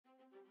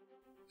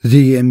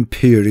The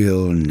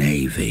Imperial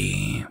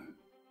Navy.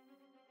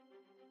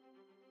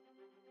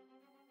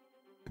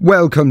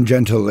 Welcome,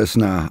 gentle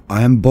listener.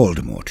 I am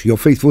Baldermort, your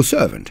faithful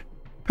servant,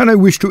 and I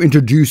wish to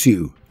introduce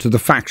you to the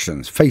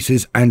factions,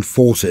 faces, and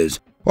forces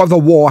of the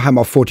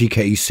Warhammer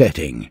 40k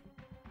setting,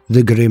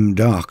 the grim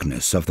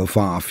darkness of the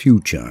far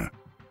future,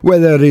 where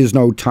there is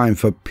no time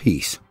for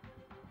peace,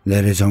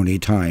 there is only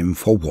time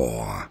for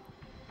war.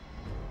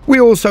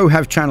 We also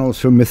have channels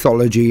for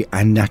mythology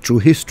and natural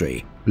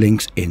history,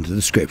 links in the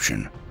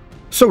description.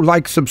 So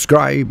like,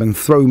 subscribe, and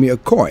throw me a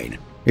coin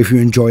if you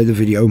enjoy the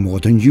video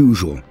more than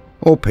usual,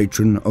 or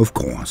patron of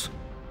course.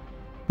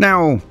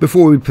 Now,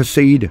 before we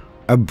proceed,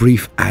 a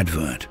brief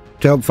advert.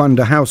 To help fund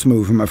a house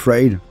move, I'm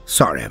afraid.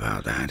 Sorry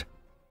about that.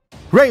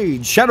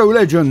 Raid Shadow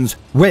Legends,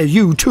 where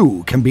you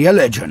too can be a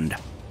legend.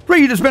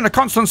 Raid has been a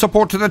constant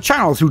support to the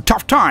channel through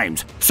tough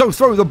times, so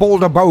throw the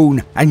boulder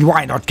bone, and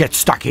why not get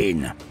stuck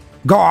in?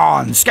 Go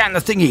on, scan the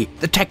thingy,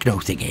 the techno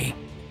thingy,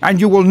 and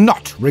you will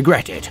not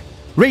regret it.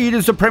 Raid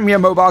is the premier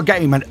mobile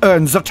game and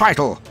earns the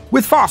title,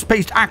 with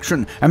fast-paced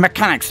action and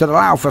mechanics that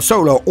allow for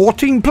solo or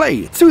team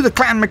play through the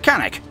clan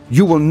mechanic.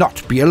 You will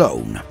not be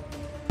alone.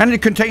 And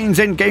it contains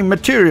in-game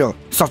material,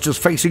 such as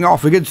facing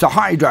off against the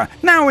Hydra,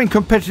 now in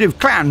competitive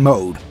clan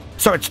mode,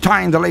 so it's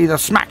time to lay the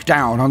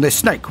smackdown on this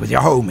snake with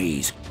your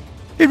homies.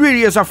 It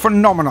really is a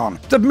phenomenon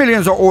that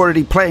millions are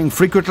already playing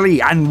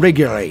frequently and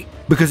regularly,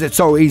 because it's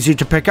so easy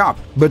to pick up,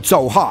 but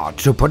so hard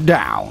to put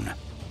down.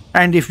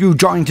 And if you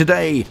join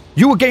today,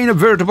 you will gain a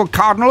veritable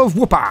Cardinal of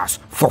Whoop-Ass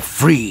for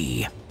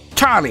free.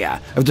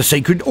 Talia of the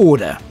Sacred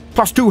Order,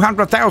 plus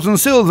 200,000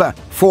 silver,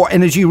 4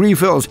 energy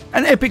refills,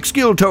 an epic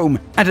skill tome,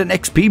 and an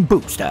XP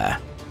booster.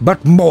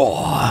 But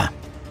more!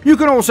 You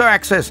can also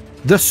access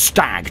the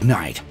Stag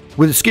Knight,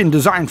 with a skin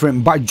designed for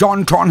him by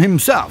John Tron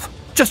himself.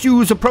 Just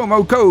use the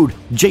promo code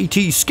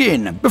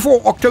JTSKIN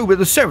before October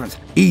the 7th.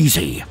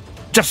 Easy.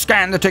 Just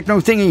scan the techno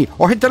thingy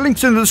or hit the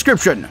links in the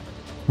description.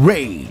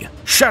 Raid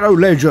Shadow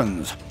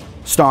Legends.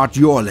 Start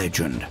your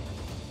legend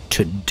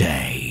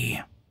today.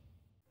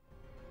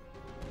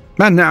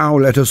 And now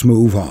let us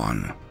move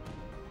on.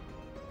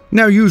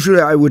 Now usually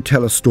I would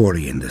tell a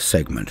story in this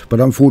segment, but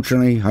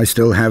unfortunately I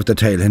still have the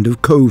tail end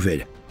of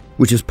COVID,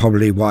 which is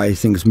probably why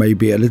things may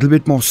be a little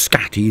bit more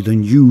scatty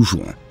than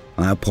usual.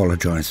 I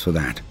apologize for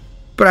that.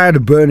 But I had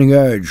a burning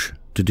urge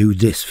to do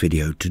this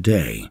video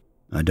today.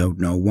 I don't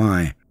know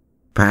why.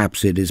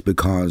 Perhaps it is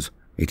because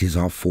it is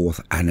our 4th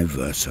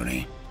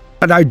anniversary.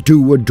 And I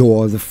do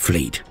adore the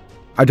fleet.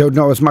 I don't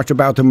know as much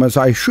about them as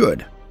I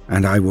should,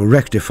 and I will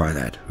rectify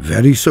that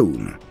very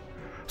soon.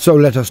 So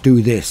let us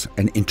do this,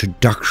 an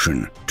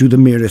introduction to the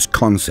merest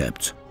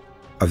concepts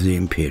of the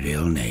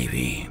Imperial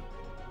Navy.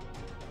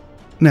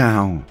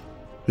 Now,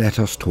 let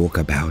us talk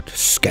about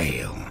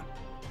scale,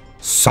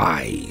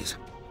 size.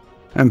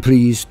 And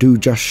please do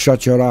just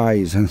shut your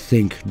eyes and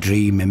think,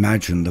 dream,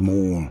 imagine them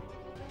all.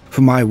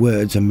 For my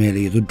words are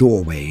merely the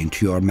doorway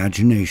into your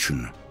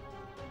imagination.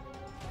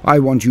 I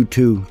want you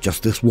to,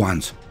 just this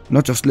once,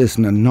 not just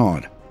listen and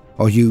nod,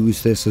 or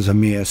use this as a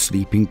mere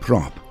sleeping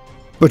prop,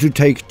 but to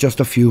take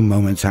just a few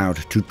moments out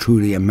to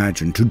truly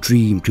imagine, to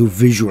dream, to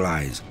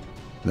visualize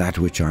that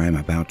which I am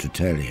about to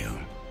tell you.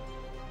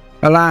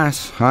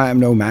 Alas, I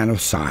am no man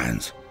of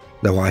science,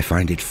 though I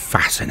find it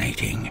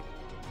fascinating.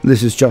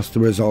 This is just the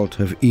result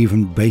of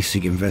even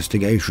basic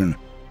investigation,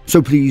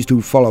 so please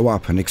do follow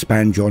up and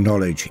expand your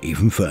knowledge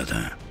even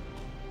further.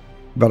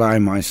 But I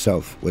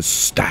myself was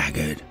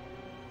staggered.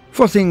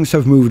 For things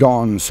have moved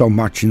on so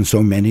much in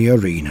so many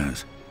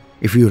arenas.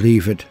 If you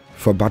leave it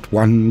for but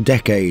 1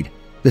 decade,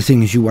 the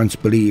things you once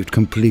believed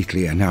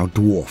completely are now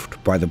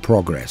dwarfed by the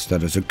progress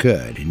that has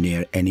occurred in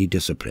near any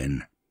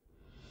discipline.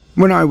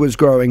 When I was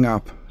growing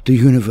up, the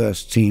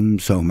universe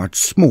seemed so much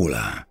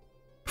smaller,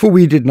 for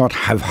we did not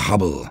have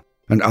Hubble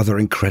and other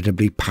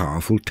incredibly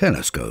powerful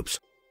telescopes.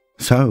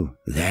 So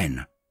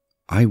then,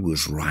 I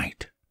was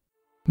right.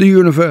 The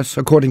universe,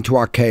 according to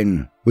our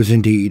ken, was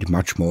indeed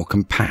much more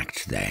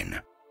compact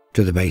then,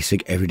 to the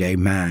basic everyday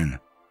man,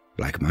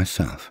 like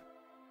myself.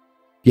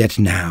 Yet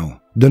now,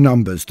 the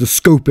numbers, the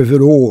scope of it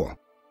all,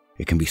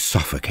 it can be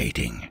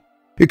suffocating.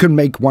 It can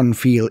make one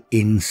feel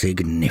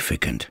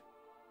insignificant.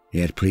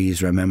 Yet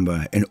please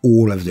remember, in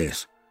all of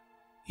this,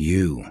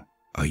 you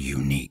are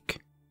unique.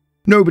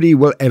 Nobody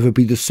will ever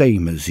be the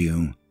same as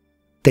you.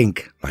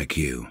 Think like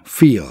you,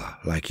 feel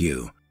like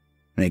you,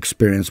 and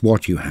experience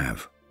what you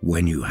have,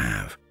 when you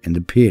have, in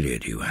the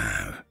period you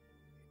have.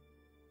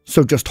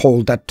 So just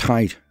hold that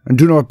tight, and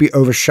do not be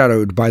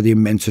overshadowed by the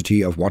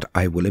immensity of what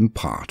I will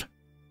impart,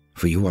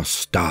 for you are a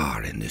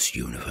star in this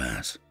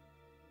universe,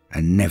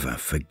 and never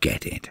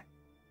forget it.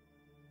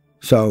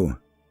 So,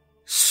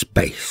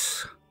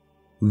 space,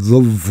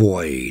 the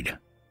void.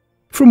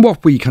 From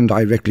what we can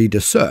directly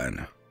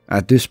discern,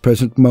 at this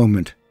present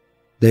moment,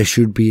 there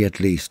should be at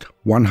least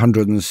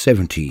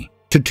 170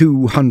 to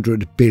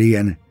 200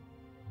 billion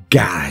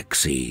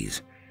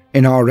galaxies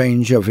in our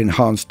range of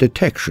enhanced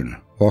detection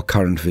or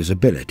current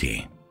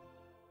visibility.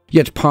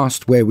 Yet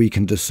past where we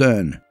can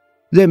discern,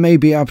 there may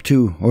be up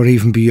to, or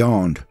even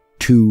beyond,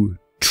 2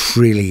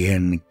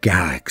 trillion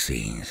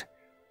galaxies.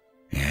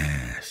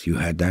 Yes, you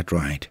heard that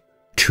right.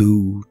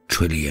 2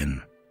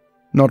 trillion.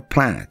 Not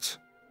planets,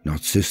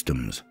 not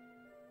systems,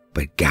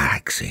 but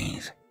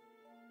galaxies.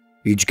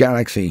 Each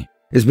galaxy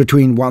is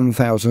between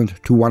 1,000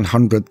 to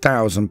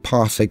 100,000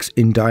 parsecs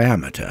in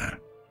diameter,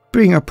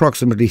 being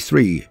approximately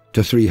 3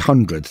 to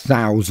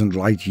 300,000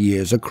 light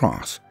years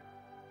across.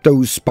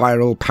 Those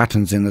spiral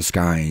patterns in the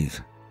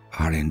skies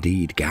are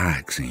indeed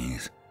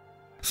galaxies.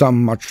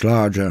 Some much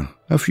larger,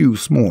 a few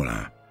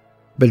smaller,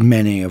 but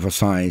many of a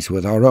size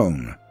with our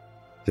own,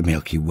 the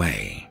Milky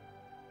Way.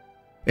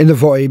 In the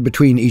void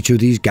between each of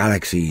these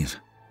galaxies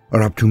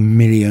are up to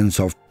millions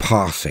of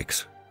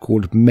parsecs,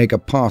 called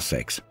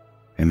megaparsecs.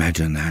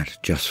 Imagine that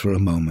just for a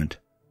moment.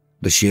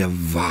 The sheer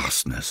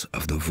vastness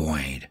of the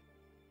void.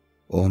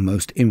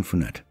 Almost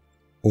infinite,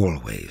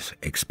 always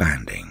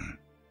expanding.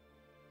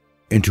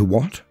 Into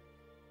what?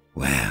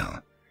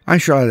 Well, I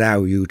shall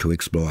allow you to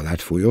explore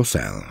that for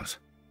yourselves.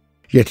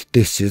 Yet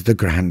this is the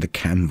grand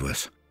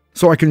canvas,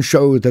 so I can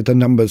show that the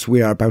numbers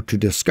we are about to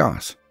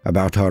discuss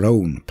about our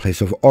own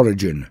place of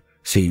origin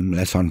seem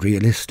less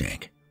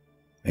unrealistic.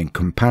 In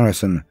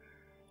comparison,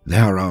 they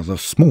are rather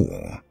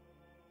small,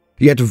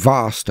 yet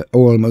vast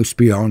almost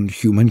beyond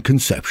human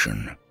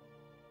conception.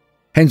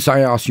 Hence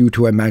I ask you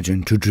to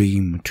imagine, to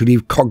dream, to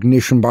leave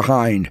cognition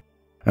behind,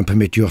 and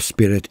permit your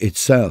spirit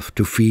itself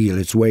to feel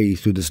its way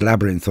through this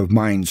labyrinth of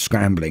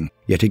mind-scrambling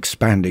yet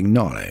expanding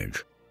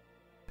knowledge.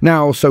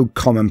 Now so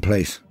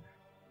commonplace,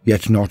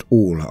 yet not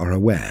all are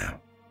aware.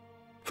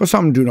 For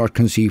some do not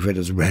conceive it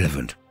as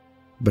relevant,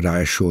 but I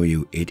assure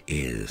you it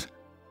is.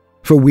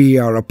 For we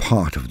are a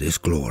part of this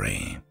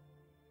glory.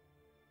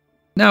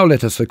 Now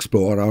let us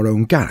explore our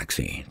own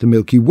galaxy, the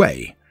Milky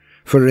Way,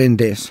 for in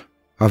this,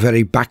 our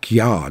very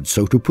backyard,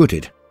 so to put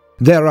it,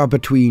 there are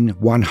between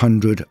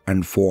 100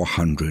 and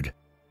 400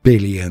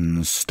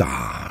 billion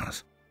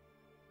stars.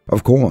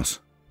 Of course,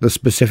 the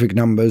specific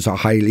numbers are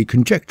highly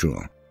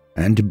conjectural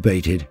and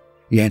debated,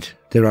 yet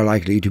there are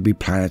likely to be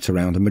planets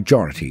around the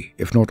majority,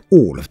 if not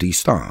all, of these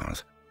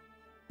stars.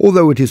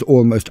 Although it is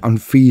almost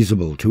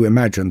unfeasible to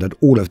imagine that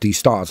all of these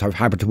stars have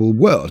habitable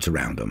worlds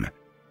around them,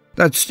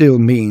 that still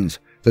means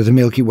that the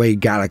Milky Way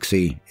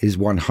galaxy is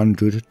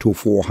 100 to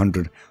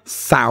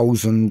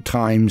 400,000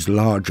 times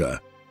larger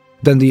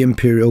than the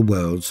Imperial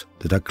worlds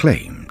that are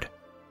claimed.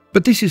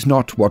 But this is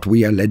not what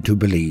we are led to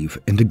believe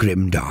in the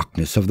grim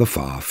darkness of the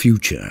far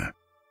future.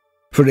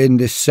 For in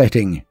this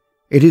setting,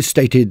 it is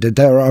stated that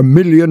there are 1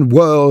 million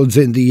worlds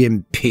in the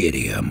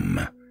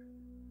Imperium.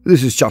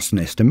 This is just an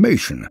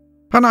estimation,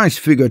 a nice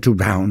figure to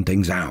round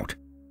things out,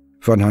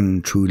 for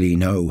none truly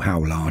know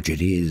how large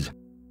it is,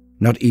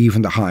 not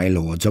even the High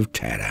Lords of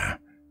Terror.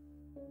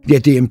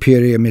 Yet the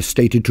Imperium is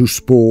stated to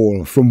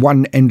sprawl from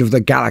one end of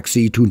the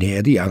galaxy to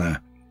near the other.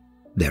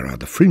 There are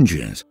the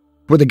fringes,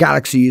 where the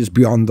galaxy is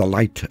beyond the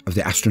light of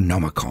the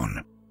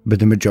Astronomicon, but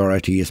the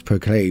majority is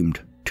proclaimed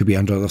to be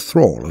under the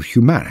thrall of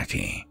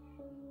humanity.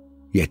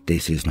 Yet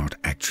this is not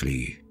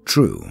actually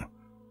true,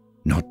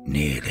 not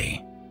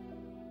nearly.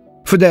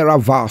 For there are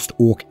vast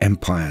orc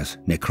empires,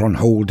 Necron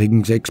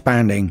holdings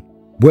expanding,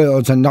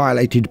 worlds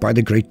annihilated by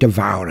the Great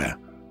Devourer,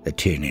 the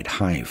Tyranid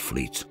hive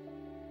fleets,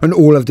 and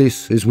all of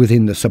this is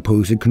within the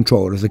supposed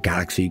control of the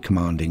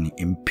galaxy-commanding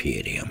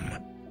Imperium.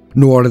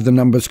 Nor are the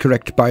numbers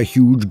correct by a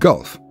huge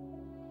gulf.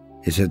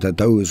 Is it that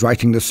those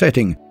writing the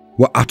setting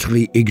were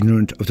utterly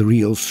ignorant of the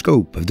real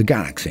scope of the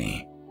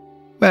galaxy?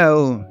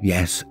 Well,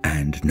 yes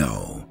and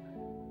no.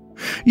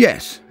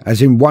 Yes,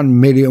 as in 1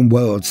 million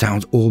worlds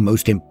sounds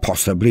almost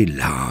impossibly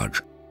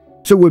large,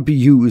 so would be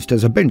used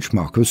as a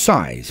benchmark of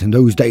size in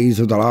those days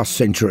of the last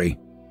century,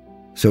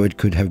 so it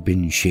could have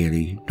been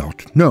sheerly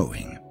not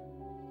knowing.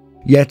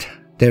 Yet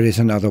there is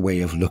another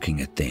way of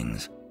looking at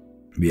things.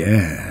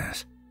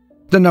 Yes,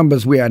 the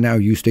numbers we are now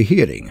used to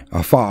hearing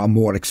are far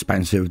more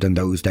expansive than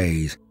those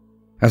days,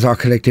 as our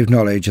collective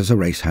knowledge as a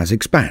race has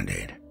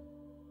expanded.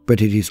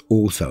 But it is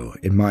also,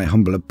 in my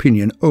humble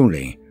opinion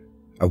only,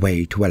 a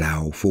way to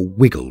allow for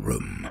wiggle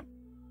room.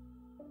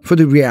 For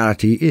the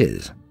reality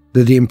is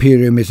that the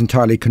Imperium is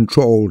entirely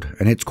controlled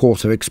and its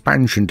course of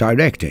expansion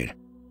directed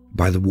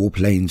by the warp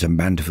lanes and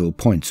Mandeville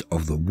points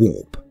of the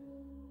warp.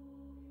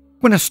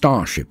 When a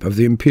starship of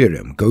the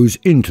Imperium goes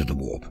into the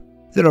warp,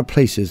 there are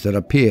places that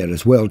appear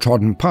as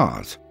well-trodden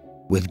paths,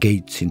 with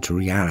gates into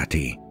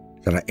reality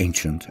that are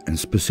ancient and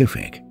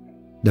specific,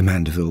 the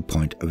Mandeville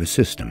point of a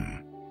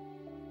system.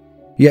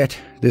 Yet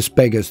this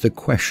beggars the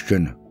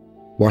question,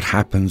 what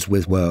happens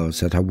with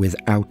worlds that are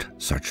without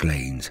such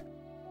lanes?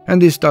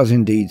 And this does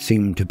indeed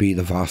seem to be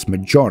the vast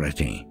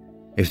majority,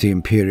 if the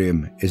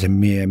Imperium is a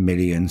mere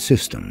million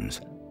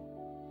systems.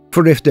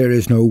 For if there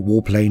is no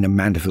warp lane and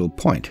Mandeville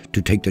point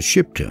to take the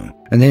ship to,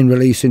 and then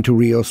release into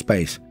real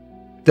space,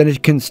 then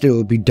it can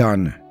still be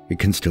done, it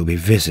can still be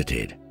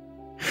visited.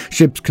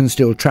 Ships can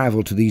still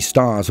travel to these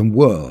stars and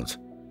worlds,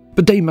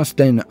 but they must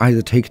then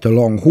either take the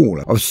long haul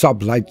of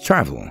sublight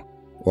travel,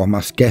 or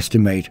must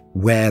guesstimate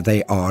where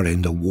they are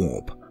in the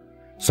warp,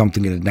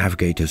 something that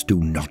navigators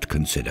do not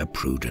consider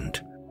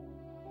prudent.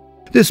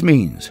 This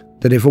means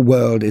that if a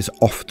world is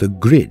off the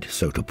grid,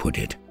 so to put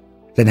it,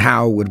 then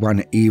how would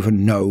one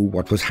even know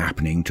what was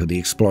happening to the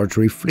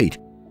exploratory fleet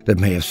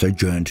that may have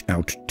sojourned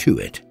out to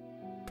it?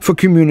 For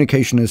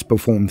communication is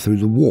performed through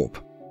the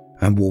warp,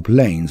 and warp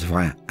lanes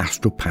via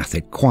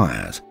astropathic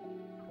choirs,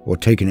 or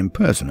taken in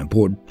person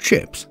aboard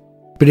ships.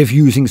 But if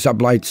using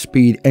sublight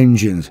speed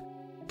engines,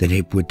 then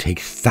it would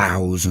take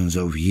thousands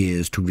of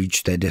years to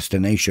reach their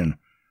destination,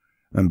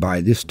 and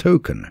by this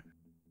token,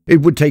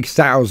 it would take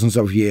thousands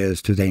of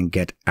years to then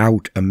get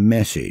out a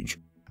message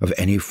of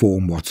any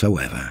form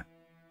whatsoever.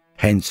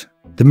 Hence,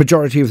 the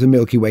majority of the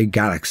Milky Way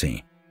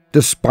galaxy,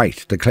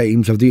 despite the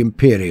claims of the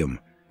Imperium,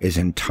 is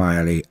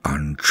entirely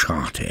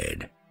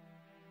uncharted.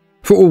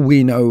 For all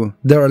we know,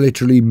 there are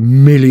literally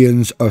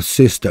millions of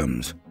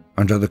systems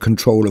under the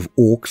control of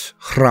orcs,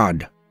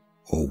 Hrad,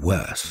 or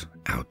worse,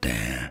 out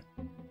there.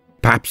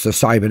 Perhaps the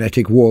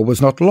cybernetic war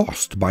was not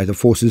lost by the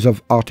forces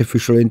of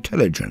artificial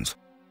intelligence.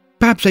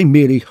 Perhaps they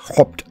merely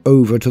hopped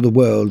over to the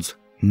worlds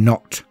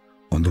not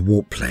on the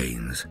warp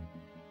planes,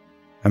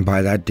 and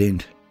by that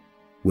dint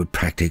would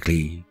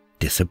practically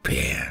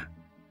disappear.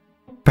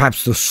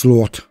 Perhaps the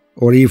Slort,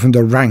 or even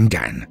the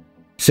Rangdan,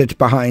 sit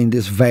behind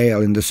this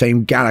veil in the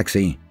same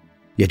galaxy,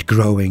 yet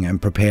growing and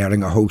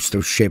preparing a host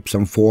of ships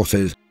and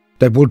forces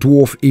that will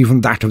dwarf even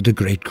that of the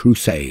Great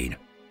Crusade.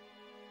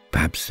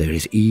 Perhaps there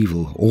is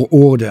evil or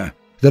order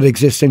that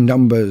exists in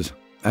numbers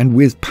and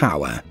with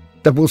power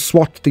that will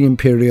swat the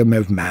Imperium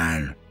of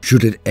Man,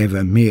 should it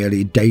ever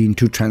merely deign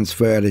to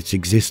transfer its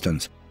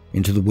existence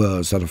into the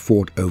worlds that are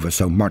fought over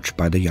so much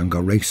by the younger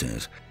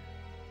races.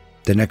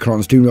 The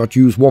Necrons do not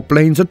use warp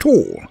lanes at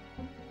all,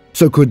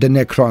 so could the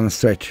Necron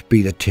threat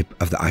be the tip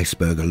of the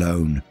iceberg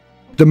alone,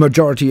 the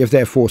majority of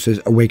their forces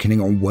awakening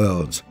on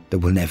worlds that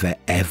will never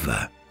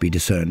ever be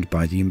discerned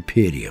by the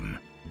Imperium?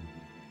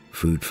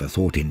 Food for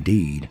thought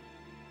indeed.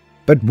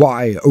 But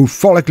why, O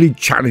follically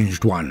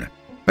challenged one,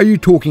 are you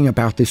talking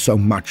about this so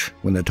much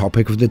when the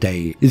topic of the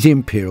day is the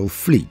Imperial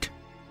fleet?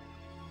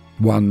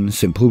 One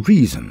simple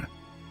reason: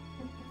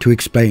 to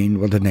explain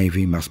what the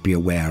Navy must be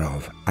aware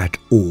of at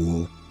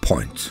all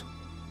points.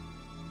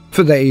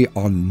 For they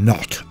are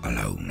not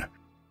alone,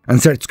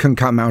 and threats can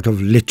come out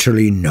of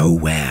literally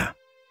nowhere.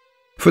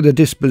 For the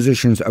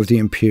dispositions of the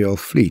Imperial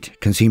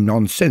fleet can seem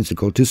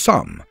nonsensical to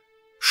some.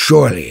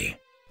 Surely,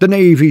 the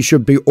Navy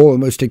should be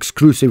almost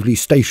exclusively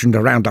stationed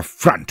around the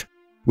front,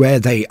 where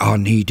they are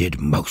needed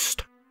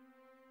most.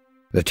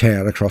 The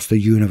tear across the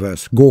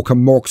universe, Gorka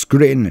Mork's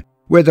grin,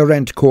 where the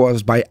rent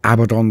caused by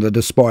Abaddon the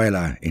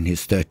Despoiler in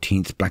his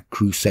 13th Black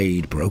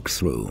Crusade broke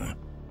through.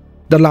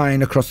 The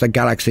line across the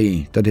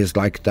galaxy that is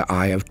like the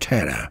Eye of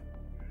Terror,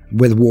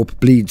 where the warp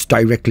bleeds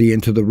directly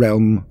into the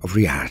realm of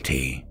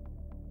reality.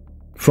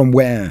 From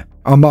where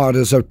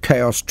armadas of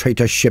Chaos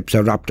traitor ships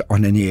erupt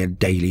on a near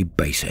daily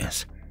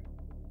basis.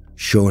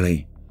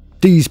 Surely,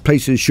 these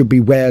places should be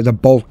where the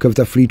bulk of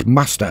the fleet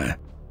muster,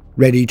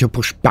 ready to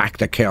push back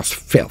the Chaos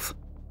filth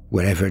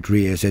wherever it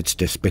rears its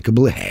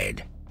despicable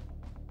head.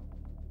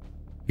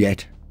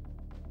 Yet,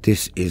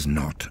 this is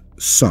not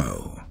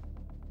so.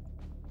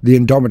 The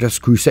Indomitus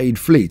Crusade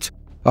fleets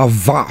are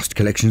vast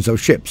collections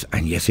of ships,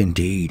 and yes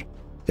indeed,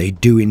 they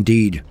do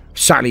indeed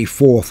sally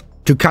forth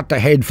to cut the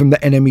head from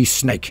the enemy's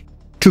snake,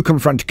 to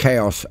confront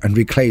chaos and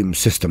reclaim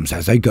systems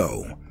as they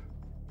go.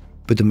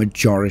 But the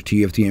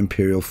majority of the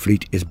Imperial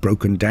fleet is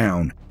broken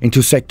down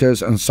into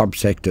sectors and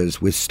subsectors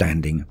with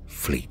standing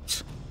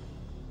fleets.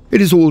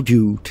 It is all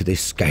due to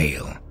this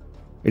scale.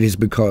 It is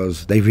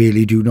because they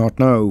really do not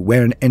know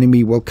where an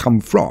enemy will come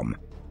from,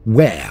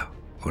 where,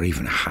 or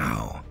even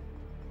how.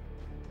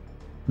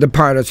 The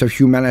pirates of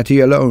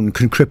humanity alone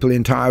can cripple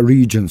entire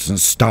regions and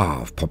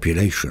starve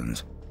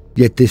populations.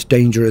 Yet this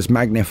danger is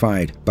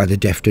magnified by the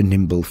deft and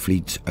nimble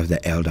fleets of the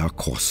Eldar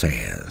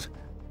Corsairs.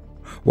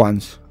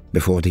 Once,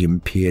 before the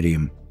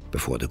Imperium,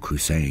 before the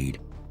Crusade,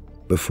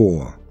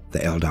 before the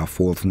Eldar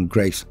fall from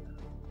grace,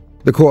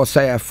 the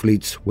Corsair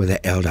fleets were the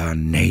Eldar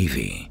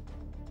Navy.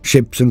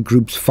 Ships and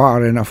groups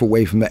far enough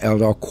away from the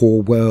Eldar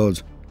core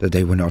worlds that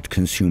they were not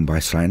consumed by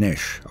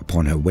Slaanesh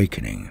upon her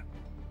awakening.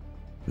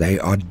 They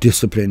are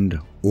disciplined,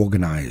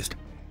 organized,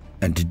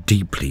 and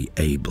deeply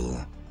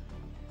able.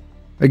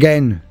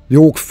 Again, the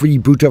Orc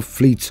freebooter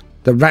fleets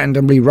that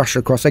randomly rush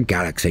across a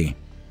galaxy,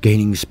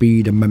 gaining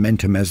speed and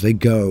momentum as they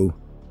go.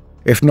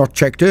 If not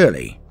checked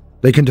early,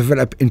 they can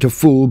develop into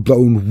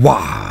full-blown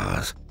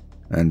wars,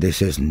 and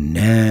this is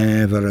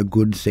never a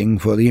good thing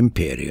for the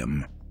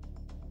Imperium.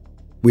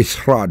 With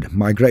Thrud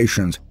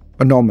migrations,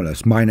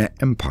 anomalous minor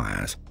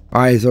empires,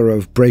 either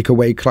of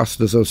breakaway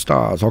clusters of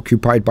stars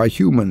occupied by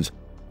humans,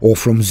 or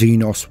from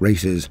Xenos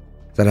races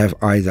that have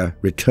either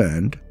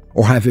returned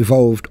or have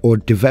evolved or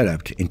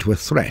developed into a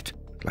threat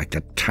like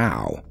the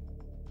Tau,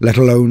 let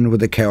alone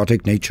with the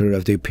chaotic nature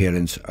of the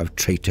appearance of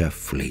traitor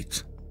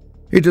fleets.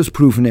 It has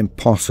proven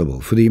impossible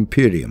for the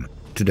Imperium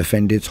to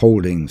defend its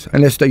holdings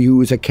unless they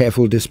use a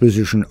careful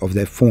disposition of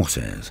their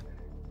forces.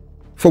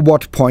 For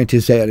what point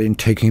is there in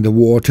taking the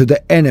war to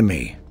the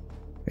enemy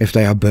if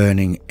they are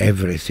burning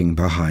everything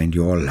behind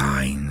your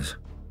lines?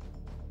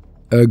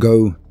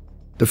 Ergo,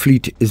 the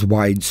fleet is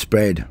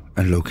widespread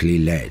and locally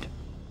led,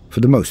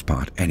 for the most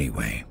part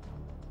anyway.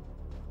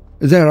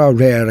 There are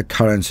rare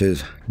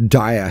occurrences,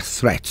 dire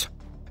threats,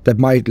 that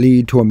might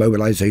lead to a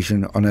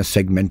mobilization on a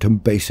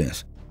segmentum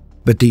basis,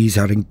 but these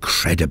are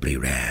incredibly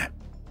rare,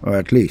 or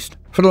at least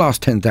for the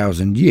last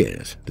 10,000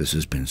 years this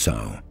has been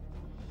so.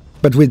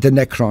 But with the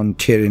Necron,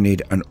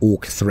 Tyranid and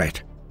Orc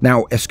threat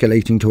now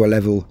escalating to a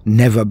level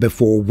never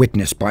before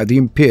witnessed by the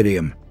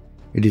Imperium,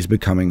 it is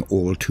becoming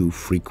all too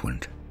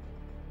frequent.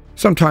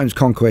 Sometimes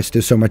conquest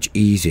is so much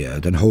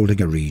easier than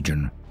holding a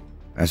region,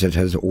 as it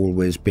has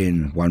always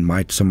been, one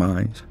might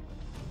surmise.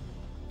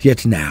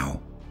 Yet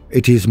now,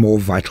 it is more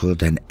vital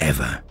than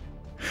ever,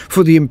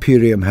 for the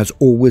Imperium has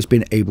always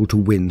been able to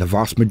win the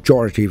vast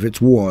majority of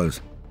its wars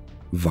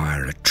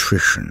via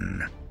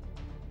attrition.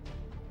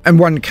 And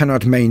one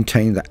cannot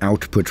maintain the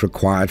output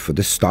required for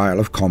this style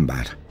of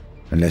combat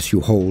unless you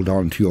hold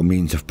on to your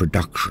means of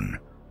production,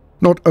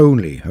 not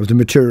only of the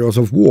materials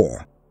of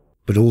war,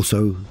 but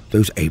also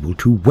those able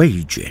to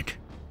wage it.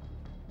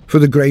 For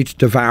the Great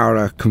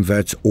Devourer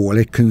converts all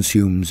it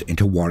consumes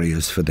into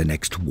warriors for the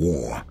next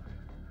war.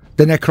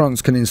 The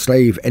Necrons can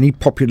enslave any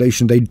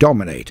population they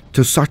dominate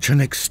to such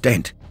an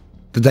extent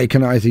that they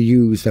can either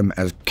use them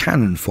as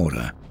cannon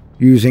fodder,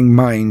 using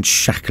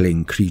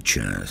mind-shackling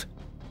creatures,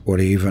 or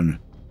even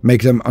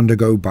make them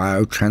undergo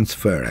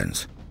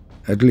biotransference,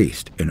 at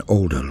least in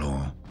older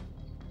lore.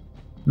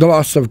 The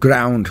loss of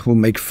ground will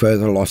make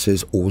further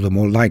losses all the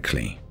more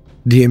likely.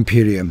 The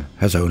Imperium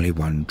has only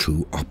one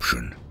true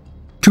option: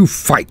 to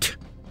fight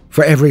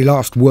for every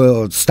lost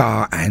world,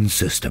 star and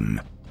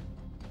system,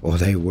 or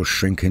they will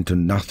shrink into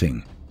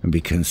nothing and be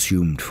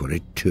consumed for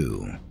it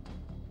too.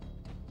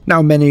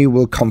 Now many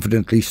will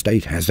confidently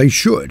state, as they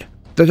should,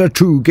 that a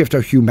true gift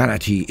of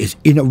humanity is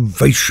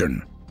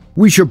innovation.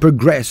 We should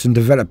progress and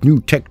develop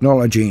new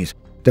technologies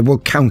that will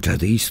counter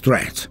these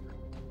threats.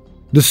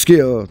 The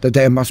skill that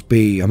there must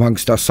be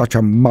amongst us such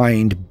a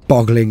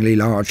mind-bogglingly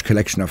large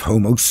collection of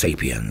Homo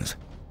sapiens.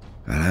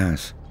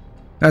 Alas,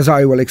 as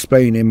I will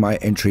explain in my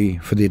entry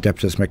for the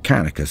Adeptus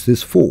Mechanicus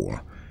this fall,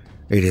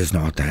 it is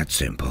not that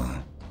simple.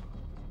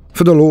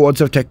 For the Lords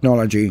of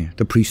Technology,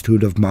 the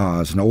priesthood of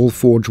Mars and all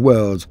forged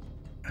worlds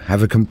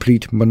have a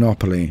complete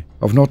monopoly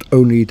of not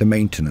only the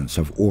maintenance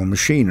of all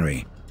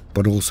machinery,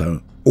 but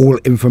also all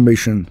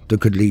information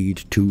that could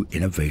lead to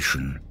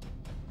innovation.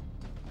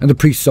 And the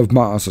priests of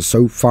Mars are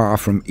so far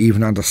from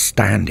even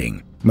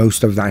understanding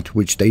most of that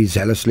which they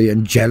zealously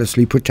and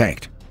jealously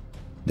protect,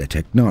 their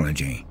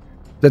technology,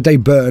 that they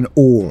burn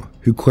all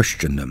who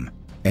question them,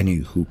 any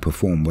who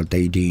perform what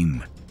they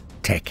deem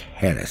tech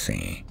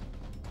heresy.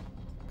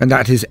 And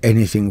that is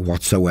anything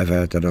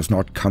whatsoever that does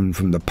not come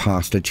from the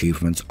past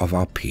achievements of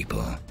our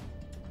people.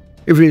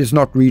 If it is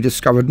not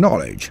rediscovered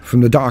knowledge from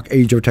the dark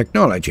age of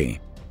technology,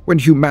 when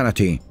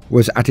humanity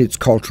was at its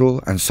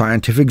cultural and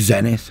scientific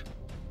zenith,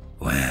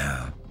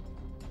 well,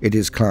 it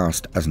is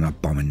classed as an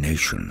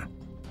abomination,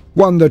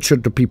 one that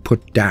should be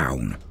put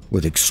down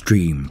with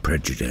extreme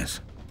prejudice.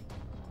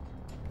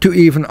 To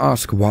even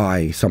ask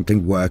why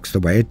something works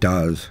the way it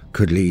does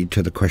could lead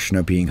to the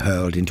questioner being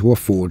hurled into a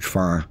forge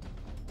fire.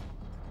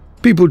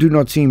 People do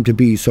not seem to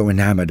be so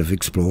enamored of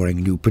exploring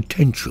new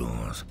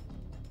potentials,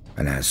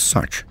 and as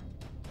such,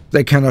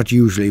 they cannot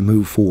usually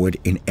move forward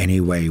in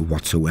any way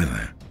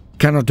whatsoever,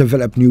 cannot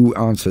develop new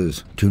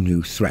answers to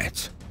new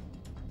threats.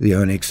 The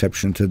only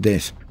exception to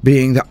this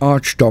being the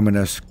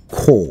Archdominus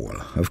Call,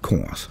 of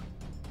course,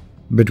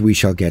 but we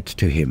shall get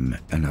to him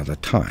another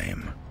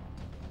time.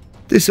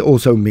 This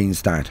also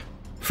means that,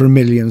 for a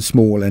million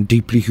small and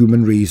deeply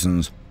human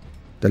reasons,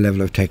 the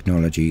level of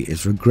technology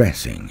is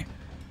regressing,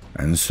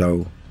 and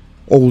so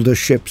older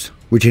ships,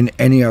 which in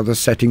any other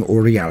setting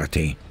or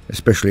reality,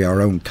 especially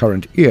our own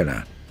current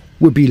era,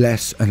 would be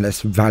less and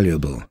less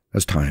valuable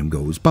as time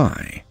goes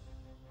by.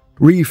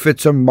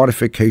 Refits and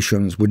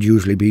modifications would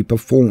usually be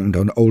performed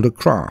on older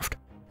craft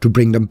to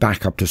bring them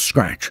back up to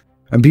scratch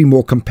and be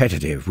more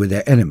competitive with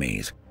their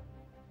enemies.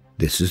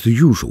 This is the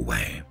usual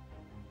way.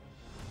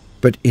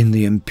 But in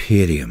the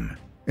Imperium,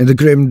 in the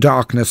grim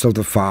darkness of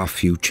the far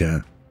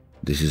future,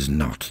 this is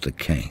not the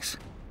case.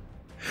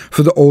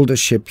 For the older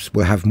ships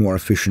will have more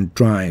efficient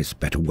drives,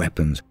 better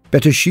weapons,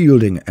 better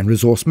shielding and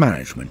resource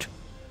management.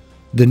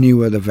 The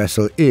newer the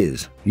vessel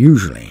is,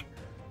 usually,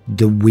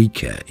 the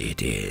weaker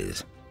it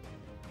is.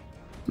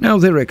 Now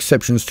there are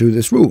exceptions to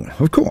this rule,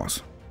 of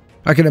course.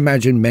 I can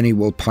imagine many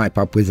will pipe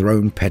up with their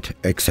own pet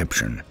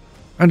exception,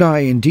 and I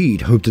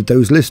indeed hope that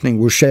those listening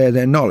will share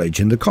their knowledge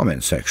in the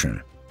comments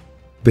section.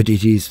 But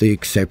it is the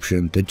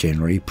exception that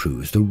generally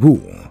proves the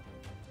rule.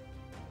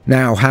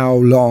 Now how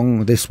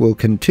long this will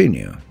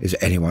continue is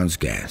anyone's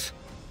guess.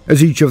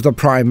 As each of the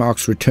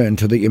Primarchs return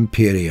to the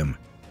Imperium,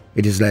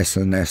 it is less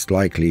and less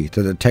likely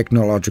that the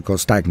technological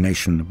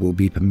stagnation will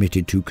be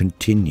permitted to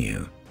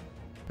continue,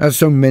 as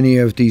so many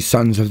of these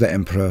sons of the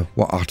Emperor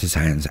were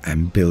artisans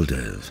and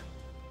builders,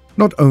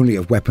 not only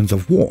of weapons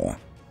of war,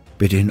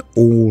 but in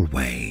all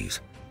ways.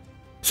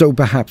 So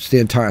perhaps the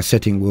entire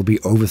setting will be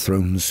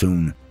overthrown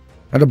soon,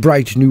 and a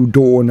bright new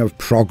dawn of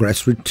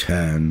progress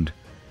returned.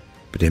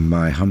 But in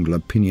my humble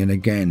opinion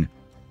again,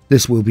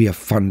 this will be a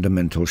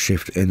fundamental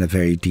shift in the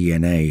very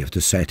DNA of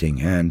the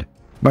setting, and,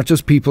 Much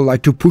as people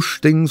like to push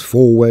things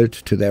forward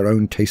to their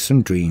own tastes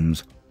and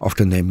dreams,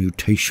 often their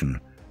mutation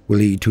will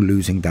lead to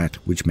losing that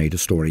which made a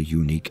story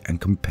unique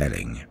and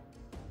compelling.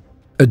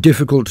 A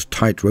difficult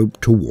tightrope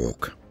to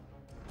walk.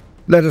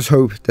 Let us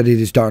hope that it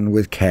is done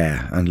with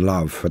care and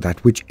love for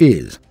that which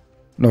is,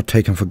 not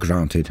taken for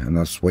granted and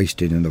thus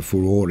wasted in the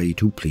furore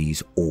to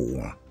please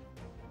all.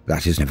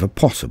 That is never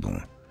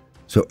possible,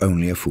 so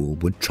only a fool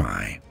would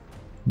try.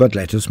 But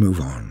let us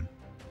move on.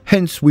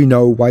 Hence we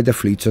know why the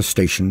fleets are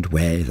stationed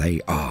where they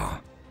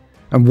are,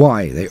 and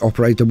why they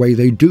operate the way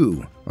they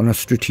do on a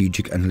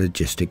strategic and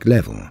logistic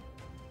level.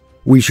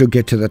 We shall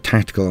get to the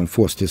tactical and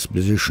force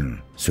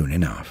disposition soon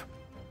enough.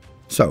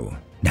 So,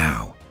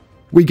 now,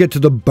 we get to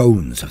the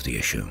bones of the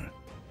issue.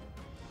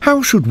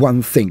 How should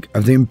one think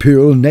of the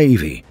Imperial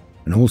Navy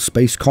and all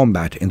space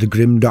combat in the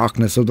grim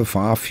darkness of the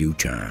far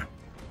future?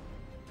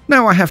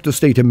 Now I have to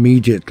state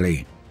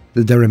immediately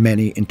that there are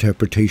many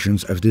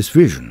interpretations of this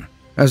vision,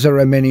 as there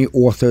are many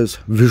authors,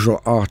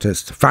 visual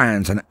artists,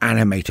 fans and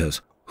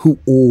animators who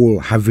all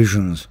have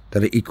visions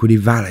that are equally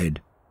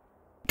valid.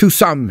 To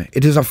some,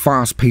 it is a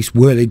fast-paced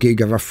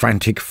whirligig of a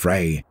frantic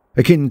fray,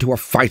 akin to a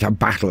fighter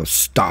battle of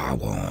Star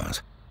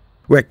Wars,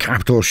 where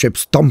capital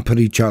ships thump at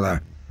each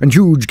other and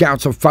huge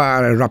gouts of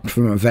fire erupt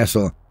from a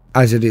vessel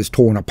as it is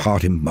torn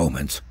apart in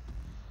moments.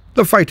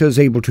 The fighter is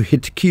able to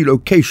hit key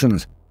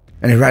locations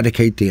and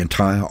eradicate the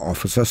entire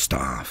officer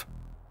staff.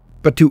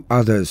 But to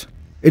others,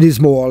 it is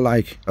more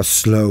like a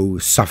slow,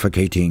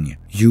 suffocating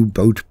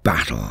U-boat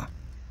battle,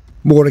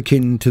 more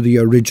akin to the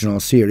original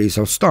series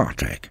of Star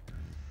Trek.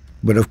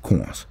 But of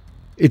course,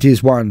 it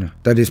is one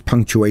that is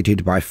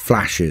punctuated by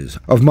flashes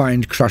of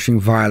mind-crushing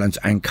violence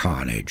and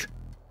carnage.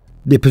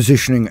 The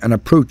positioning and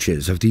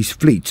approaches of these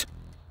fleets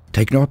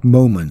take not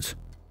moments,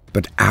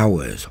 but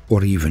hours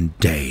or even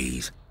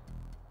days.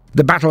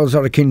 The battles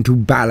are akin to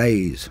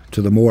ballets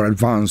to the more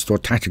advanced or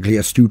tactically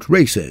astute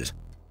racers,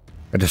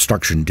 a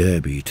destruction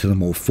derby to the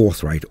more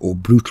forthright or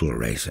brutal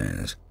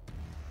racers.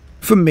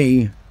 For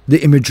me,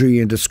 the imagery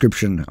and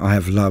description I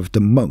have loved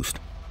the most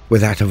were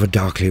that of a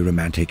darkly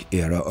romantic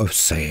era of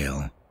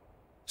sail.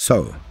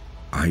 So,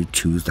 I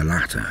choose the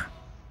latter.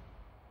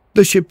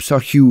 The ships are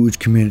huge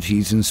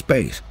communities in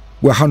space,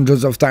 where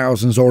hundreds of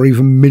thousands or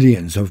even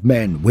millions of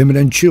men, women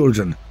and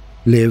children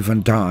live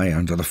and die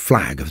under the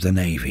flag of the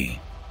Navy.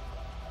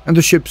 And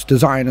the ship's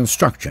design and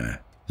structure,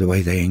 the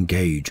way they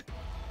engage,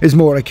 is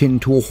more akin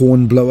to a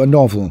Hornblower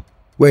novel,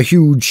 where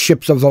huge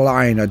ships of the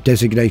line are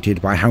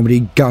designated by how many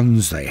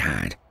guns they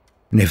had,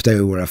 and if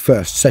they were a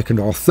first, second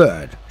or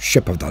third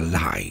ship of the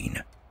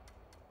line.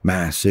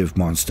 Massive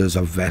monsters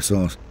of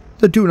vessels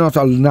that do not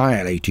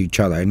annihilate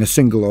each other in a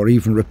single or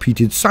even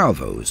repeated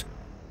salvos.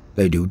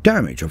 They do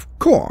damage, of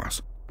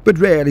course, but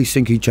rarely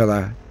sink each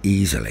other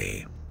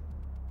easily.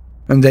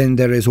 And then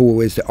there is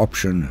always the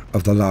option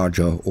of the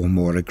larger or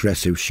more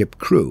aggressive ship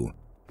crew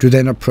to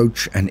then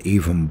approach and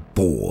even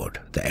board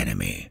the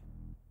enemy.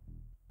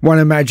 One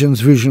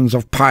imagines visions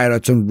of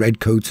pirates and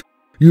redcoats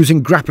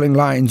using grappling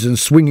lines and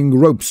swinging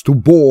ropes to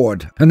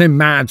board, and then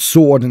mad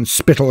sword and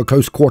spittle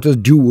close-quarters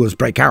duels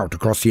break out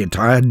across the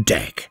entire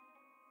deck.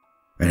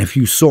 And if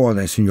you saw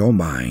this in your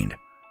mind,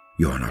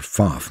 you are not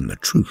far from the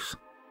truth.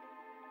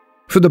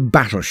 For the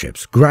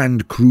battleships,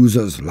 grand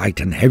cruisers, light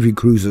and heavy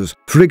cruisers,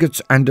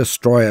 frigates and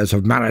destroyers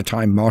of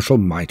maritime martial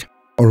might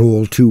are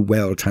all too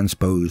well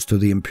transposed to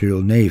the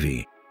Imperial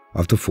Navy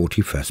of the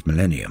 41st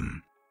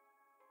millennium.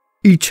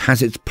 Each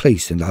has its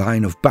place in the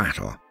line of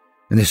battle,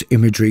 and this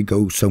imagery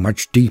goes so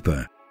much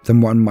deeper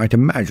than one might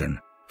imagine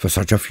for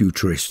such a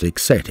futuristic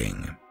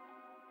setting.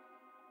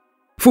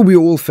 For we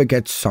all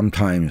forget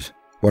sometimes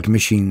what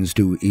machines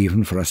do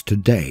even for us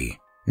today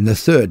in the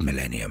 3rd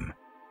millennium.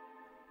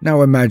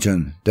 Now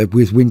imagine that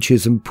with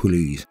winches and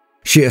pulleys,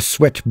 sheer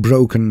sweat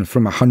broken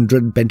from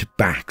 100 bent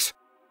backs,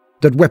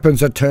 that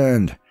weapons are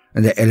turned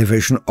and their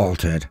elevation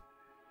altered.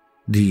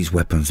 These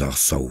weapons are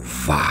so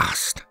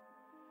vast.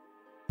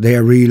 They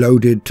are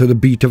reloaded to the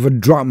beat of a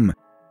drum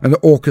and the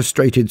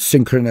orchestrated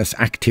synchronous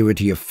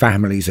activity of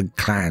families and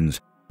clans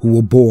who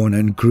were born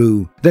and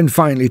grew, then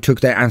finally took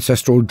their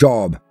ancestral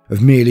job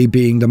of merely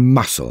being the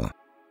muscle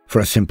for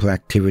a simple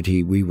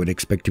activity we would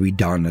expect to be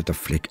done at the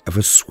flick of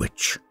a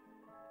switch.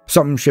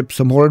 Some ships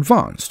are more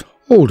advanced,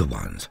 older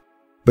ones,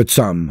 but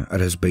some are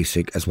as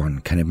basic as one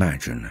can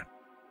imagine.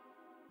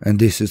 And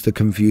this is the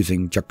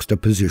confusing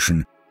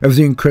juxtaposition of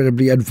the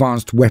incredibly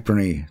advanced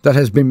weaponry that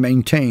has been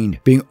maintained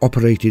being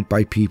operated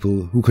by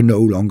people who can no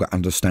longer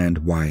understand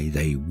why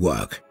they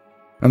work.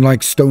 And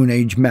like Stone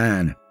Age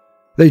man,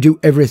 they do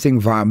everything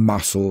via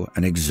muscle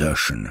and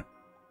exertion.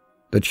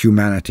 That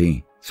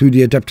humanity, through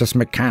the Adeptus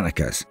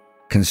Mechanicus,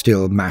 can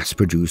still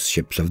mass-produce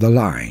ships of the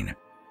line.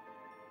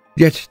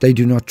 Yet they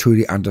do not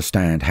truly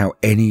understand how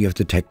any of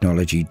the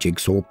technology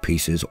jigsaw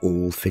pieces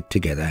all fit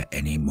together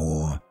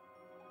anymore,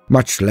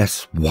 much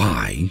less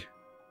why.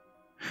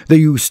 They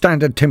use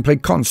standard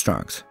template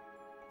constructs,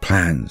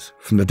 plans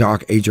from the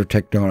dark age of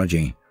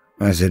technology,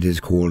 as it is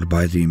called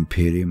by the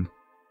Imperium.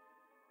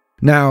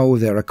 Now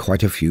there are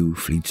quite a few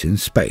fleets in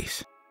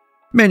space.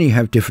 Many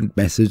have different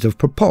methods of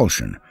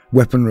propulsion,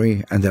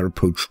 weaponry, and their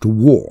approach to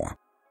war,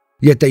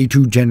 yet they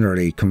too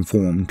generally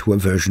conform to a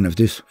version of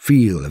this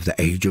feel of the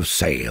Age of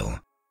Sail.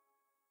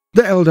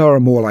 The Eldar are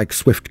more like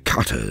swift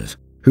cutters,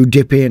 who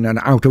dip in and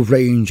out of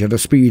range at a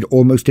speed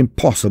almost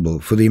impossible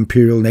for the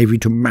Imperial Navy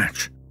to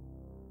match.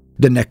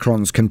 The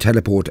Necrons can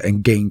teleport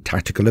and gain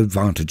tactical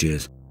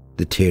advantages.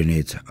 The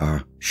Tyranids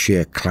are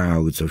sheer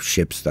clouds of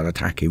ships that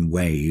attack in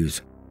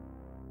waves.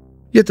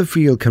 Yet the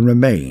feel can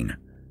remain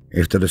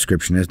if the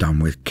description is done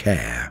with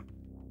care.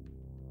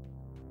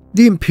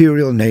 The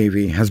Imperial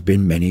Navy has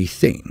been many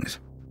things,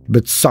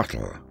 but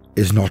subtle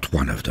is not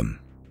one of them.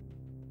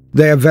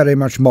 They are very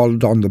much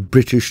modelled on the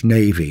British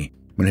Navy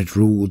when it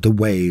ruled the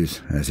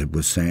waves, as it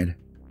was said.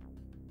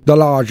 The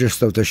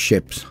largest of the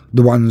ships,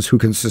 the ones who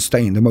can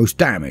sustain the most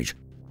damage,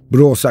 but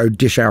also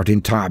dish out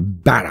entire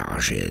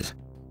barrages,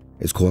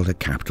 is called a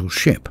capital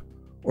ship,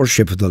 or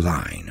ship of the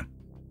line.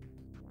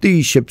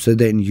 These ships are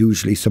then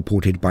usually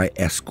supported by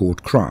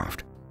escort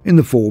craft, in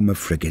the form of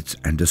frigates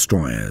and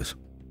destroyers.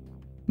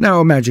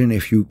 Now imagine,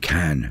 if you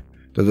can,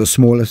 that the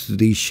smallest of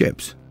these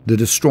ships, the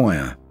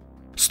destroyer,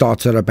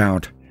 starts at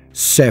about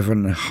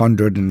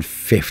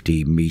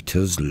 750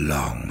 meters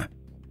long,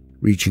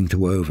 reaching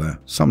to over,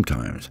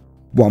 sometimes,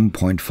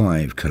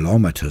 1.5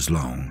 kilometers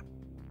long.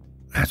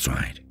 That's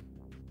right,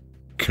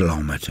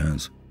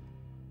 kilometers.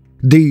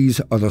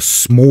 These are the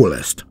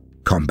smallest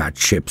combat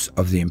ships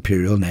of the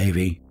Imperial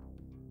Navy.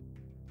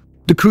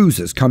 The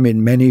cruisers come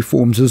in many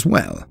forms as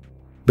well,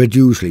 but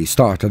usually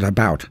start at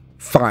about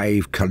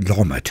 5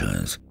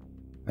 kilometers,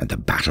 and the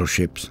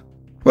battleships,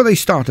 well, they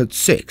start at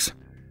 6,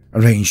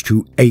 and range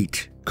to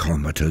 8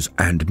 kilometers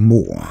and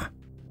more.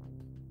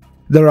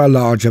 There are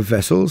larger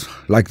vessels,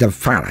 like the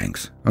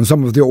Phalanx, and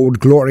some of the old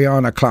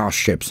Gloriana-class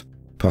ships,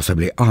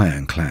 possibly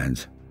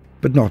ironclads,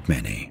 but not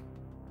many.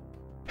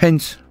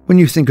 Hence, when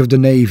you think of the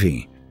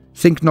Navy,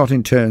 think not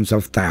in terms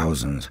of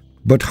thousands,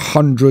 but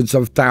hundreds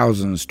of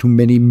thousands to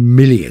many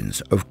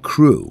millions of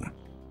crew,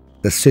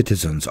 the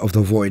citizens of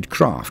the void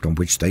craft on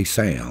which they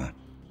sail.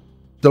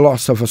 The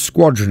loss of a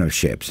squadron of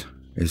ships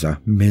is a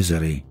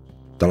misery.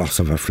 The loss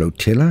of a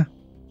flotilla,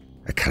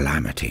 a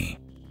calamity.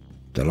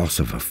 The loss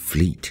of a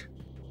fleet,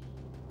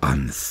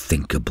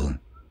 unthinkable,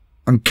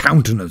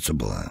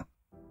 uncountenanceable.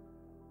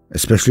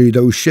 Especially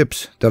those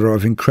ships that are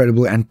of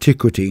incredible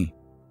antiquity,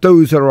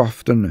 those are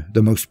often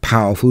the most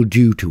powerful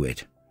due to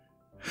it.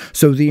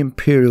 So the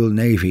Imperial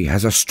Navy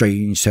has a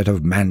strange set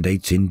of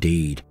mandates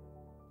indeed,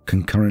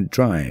 concurrent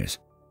drives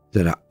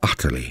that are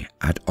utterly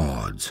at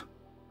odds.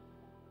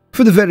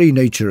 For the very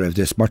nature of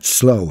this much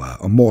slower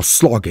and more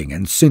slogging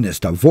and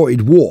sinister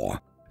void war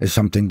is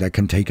something that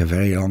can take a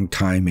very long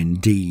time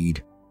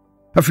indeed.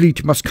 A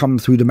fleet must come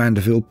through the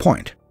Mandeville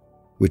Point,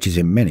 which is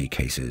in many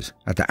cases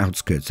at the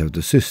outskirts of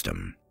the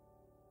system,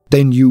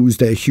 then use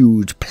their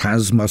huge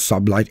plasma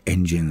sublight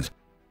engines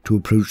to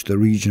approach the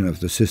region of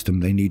the system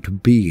they need to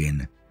be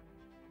in.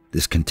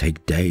 This can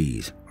take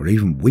days, or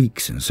even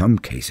weeks in some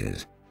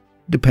cases,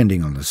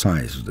 depending on the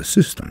size of the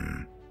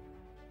system.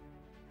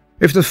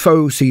 If the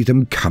foe see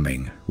them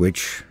coming,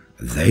 which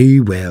they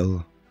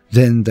will,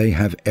 then they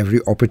have every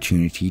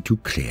opportunity to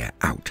clear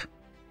out.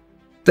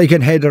 They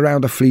can head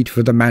around the fleet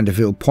for the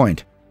Mandeville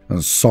Point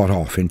and sod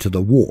off into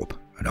the warp,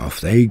 and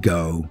off they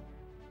go.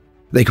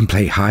 They can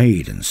play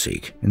hide and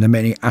seek in the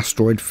many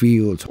asteroid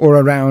fields or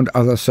around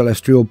other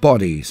celestial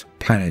bodies,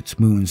 planets,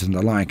 moons and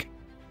the like,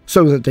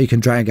 so that they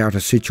can drag out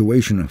a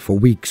situation for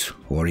weeks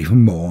or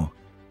even more.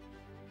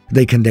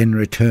 They can then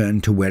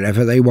return to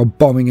wherever they were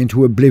bombing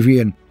into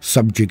oblivion,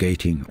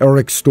 subjugating or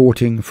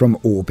extorting from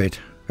orbit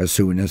as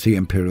soon as the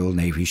Imperial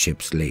Navy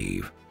ships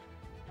leave.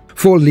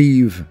 For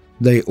leave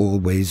they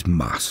always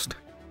must.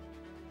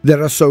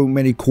 There are so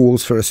many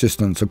calls for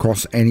assistance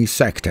across any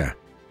sector.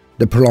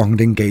 The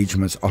prolonged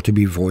engagements are to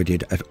be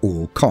avoided at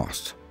all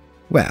costs.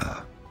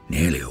 Well,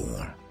 nearly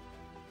all.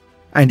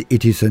 And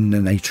it is in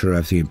the nature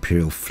of the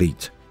Imperial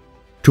fleet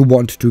to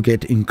want to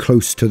get in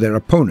close to their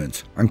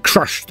opponents and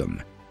crush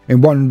them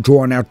in one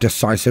drawn-out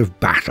decisive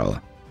battle,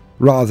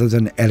 rather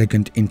than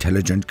elegant,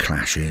 intelligent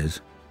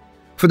clashes.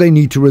 For they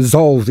need to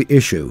resolve the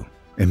issue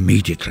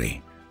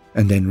immediately,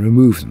 and then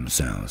remove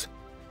themselves.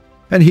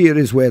 And here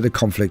is where the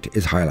conflict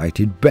is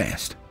highlighted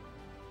best.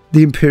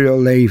 The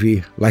Imperial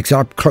Navy likes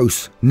up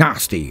close,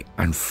 nasty,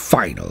 and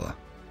final.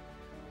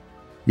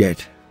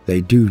 Yet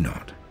they do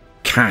not,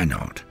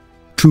 cannot,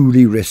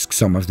 truly risk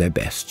some of their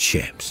best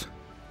ships.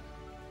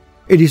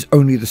 It is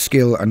only the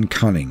skill and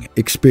cunning,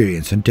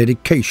 experience and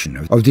dedication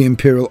of the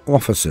Imperial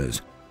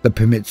officers that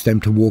permits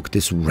them to walk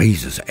this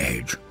razor's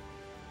edge.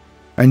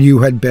 And you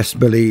had best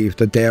believe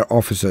that their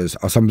officers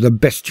are some of the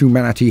best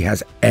humanity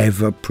has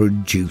ever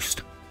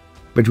produced.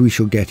 But we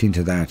shall get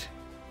into that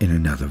in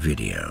another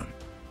video.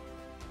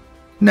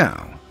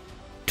 Now,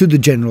 to the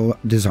general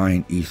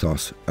design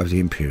ethos of the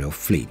Imperial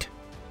fleet,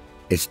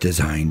 its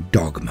design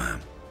dogma.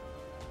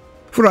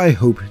 For I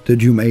hope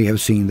that you may have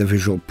seen the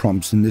visual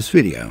prompts in this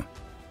video,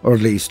 or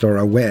at least are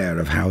aware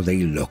of how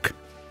they look,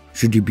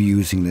 should you be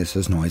using this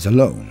as noise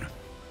alone.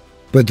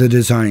 But the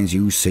designs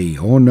you see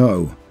or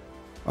know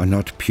are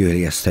not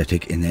purely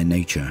aesthetic in their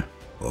nature,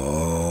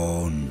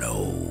 Oh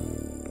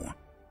no.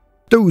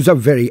 Those are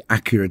very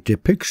accurate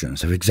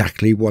depictions of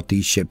exactly what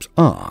these ships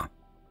are.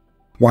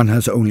 One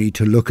has only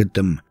to look at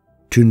them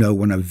to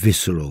know on a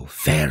visceral,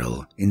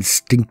 feral,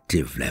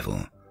 instinctive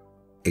level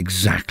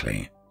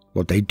exactly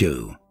what they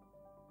do.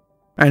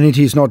 And it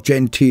is not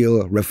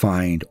genteel,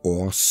 refined,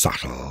 or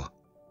subtle.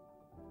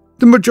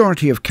 The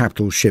majority of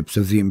capital ships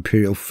of the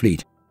Imperial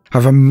fleet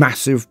have a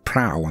massive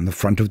prow on the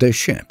front of their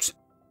ships.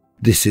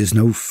 This is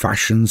no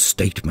fashion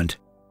statement.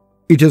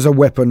 It is a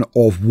weapon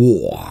of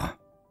war.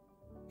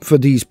 For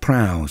these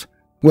prows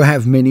will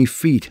have many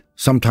feet,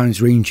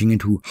 sometimes ranging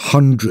into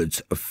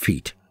hundreds of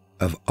feet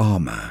of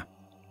armor.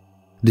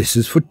 This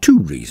is for two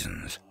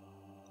reasons.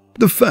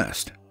 The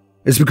first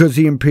is because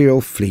the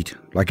Imperial fleet,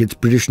 like its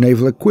British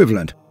naval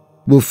equivalent,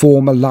 will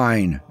form a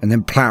line and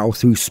then plough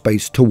through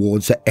space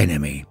towards the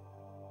enemy.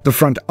 The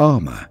front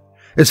armor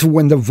is for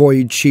when the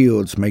void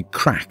shields may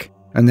crack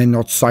and then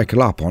not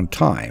cycle up on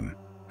time,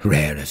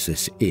 rare as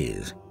this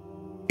is.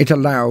 It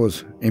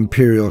allows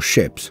Imperial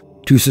ships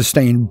to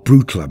sustain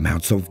brutal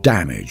amounts of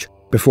damage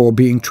before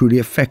being truly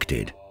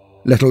affected,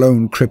 let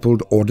alone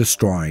crippled or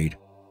destroyed.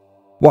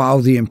 While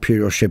the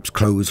Imperial ships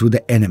close with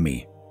the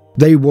enemy,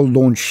 they will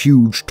launch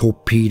huge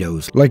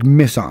torpedoes like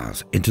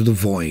missiles into the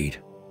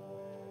void.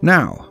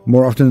 Now,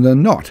 more often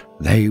than not,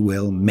 they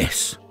will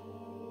miss.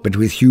 But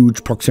with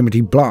huge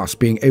proximity blasts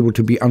being able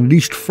to be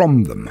unleashed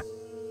from them,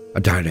 a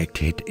direct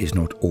hit is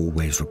not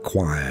always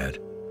required.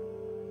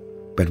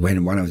 But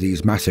when one of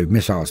these massive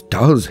missiles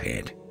does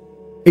hit,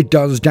 it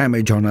does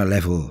damage on a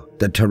level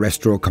that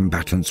terrestrial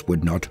combatants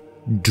would not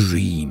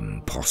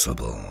dream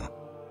possible.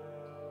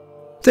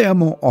 They are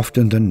more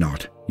often than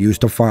not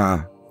used to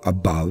fire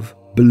above,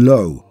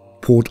 below,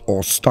 port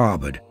or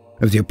starboard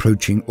of the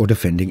approaching or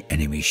defending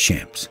enemy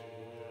ships.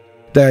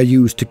 They are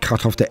used to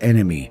cut off the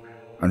enemy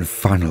and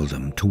funnel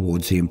them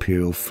towards the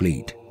Imperial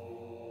fleet.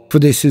 For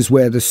this is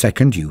where the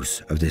second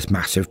use of this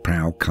massive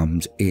prow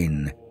comes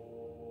in.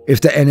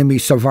 If the enemy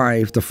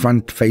survive the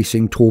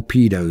front-facing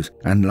torpedoes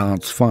and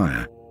lance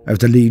fire of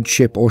the lead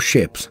ship or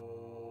ships,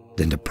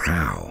 then the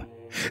prow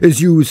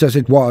is used as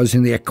it was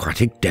in the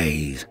aquatic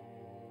days.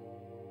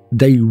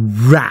 They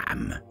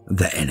ram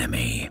the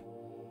enemy.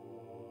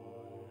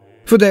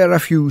 For there are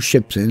few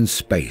ships in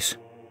space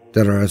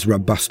that are as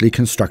robustly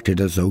constructed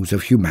as those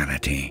of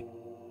humanity,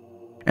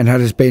 and it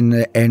has been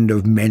the end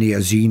of many a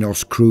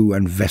Xenos crew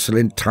and vessel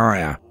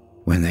entire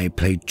when they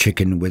played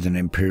chicken with an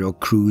Imperial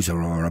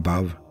cruiser or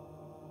above.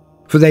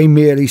 For they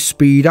merely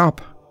speed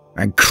up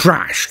and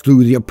crash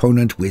through the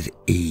opponent with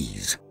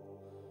ease,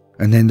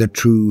 and then the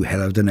true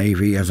hell of the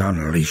Navy is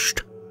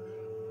unleashed.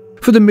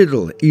 For the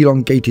middle,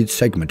 elongated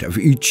segment of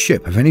each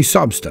ship of any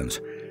substance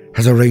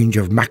has a range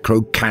of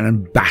macro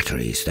cannon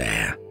batteries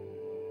there,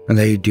 and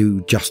they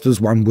do just as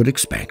one would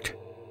expect.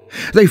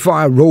 They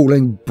fire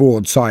rolling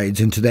broadsides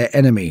into their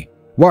enemy,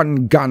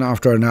 one gun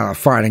after another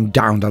firing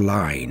down the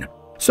line,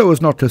 so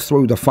as not to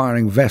throw the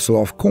firing vessel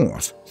off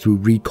course through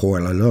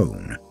recoil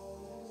alone.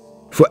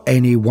 For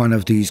any one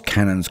of these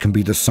cannons can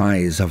be the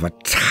size of a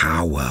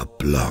tower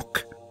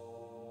block.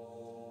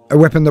 A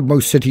weapon that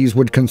most cities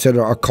would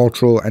consider a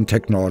cultural and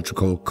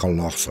technological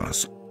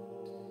colossus.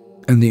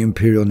 And the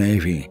Imperial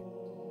Navy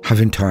have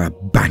entire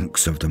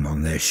banks of them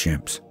on their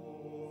ships.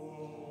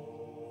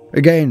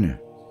 Again,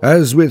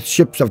 as with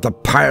ships of the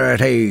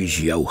pirate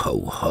age,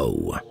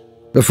 yo-ho-ho,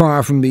 the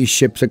fire from these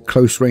ships at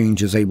close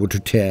range is able to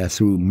tear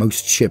through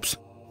most ships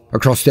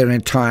across their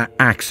entire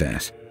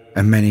axis,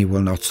 and many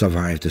will not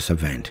survive this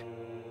event.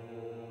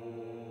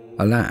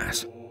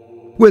 Alas,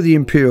 where the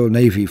Imperial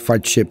Navy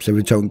fights ships of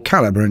its own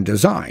caliber and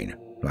design,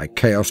 like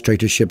Chaos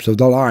Traitor ships of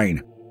the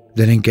line,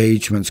 then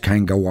engagements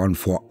can go on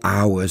for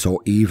hours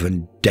or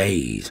even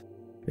days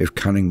if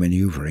cunning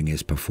maneuvering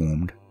is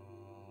performed.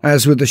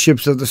 As with the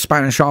ships of the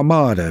Spanish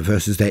Armada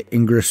versus their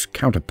English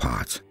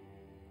counterparts.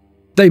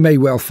 They may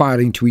well fire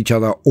into each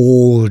other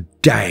all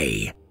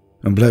day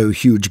and blow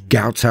huge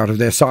gouts out of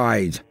their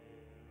sides,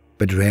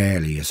 but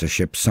rarely is a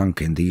ship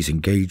sunk in these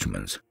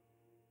engagements,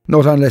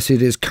 not unless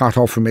it is cut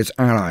off from its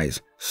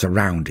allies,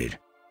 surrounded,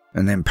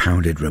 and then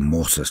pounded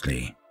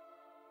remorselessly.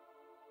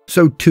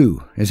 So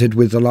too is it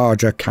with the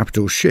larger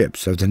capital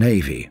ships of the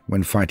Navy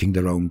when fighting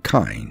their own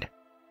kind.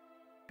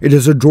 It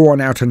is a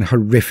drawn-out and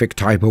horrific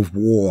type of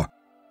war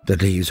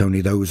that leaves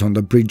only those on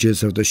the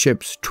bridges of the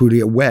ships truly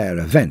aware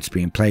of events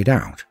being played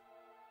out.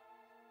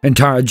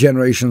 Entire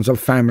generations of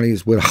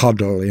families will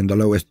huddle in the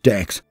lowest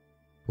decks,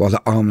 while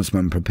the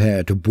armsmen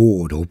prepare to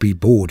board or be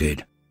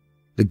boarded.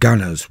 The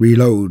gunners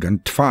reload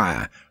and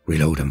fire,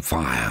 reload and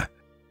fire.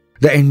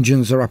 The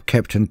engines are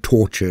upkept and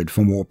tortured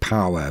for more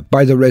power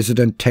by the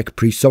resident tech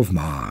priests of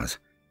Mars,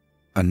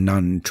 and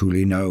none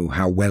truly know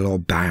how well or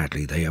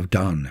badly they have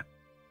done.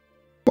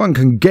 One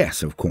can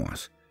guess, of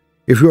course,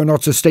 if you are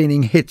not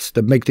sustaining hits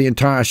that make the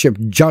entire ship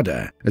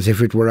judder as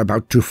if it were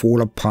about to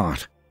fall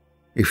apart,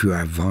 if you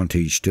have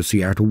vantage to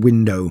see out a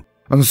window,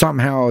 and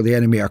somehow the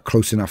enemy are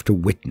close enough to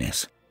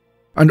witness,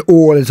 and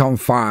all is on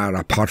fire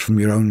apart from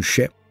your own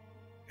ship,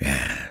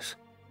 yes,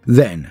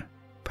 then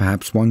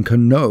perhaps one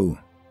can know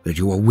that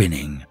you are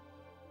winning.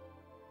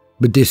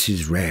 but this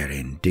is rare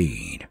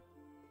indeed.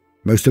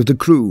 Most of the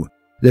crew,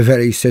 the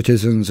very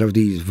citizens of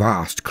these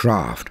vast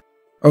craft,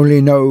 only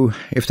know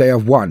if they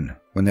have won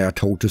when they are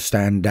told to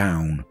stand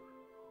down,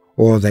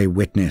 or they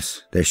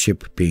witness their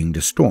ship being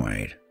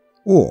destroyed,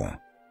 or,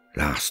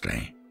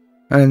 lastly,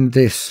 and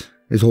this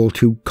is all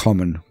too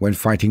common when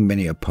fighting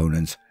many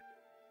opponents,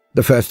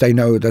 the first they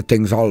know that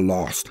things are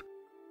lost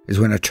is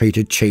when a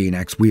traitor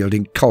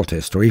chain-axe-wielding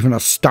cultist or even a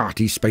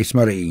starty space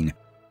marine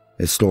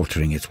is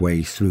slaughtering its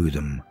way through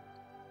them.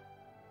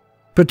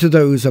 But to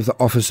those of the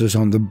officers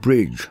on the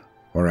bridge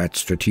or at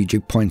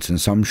strategic points in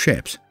some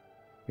ships,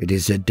 it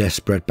is a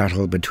desperate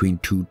battle between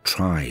two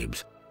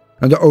tribes,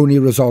 and the only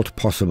result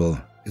possible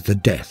is the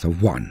death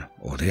of one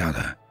or the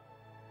other.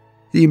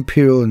 The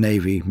Imperial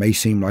Navy may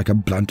seem like a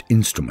blunt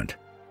instrument,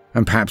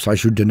 and perhaps I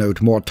should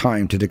devote more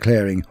time to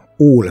declaring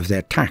all of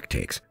their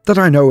tactics that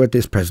I know at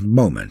this present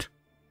moment.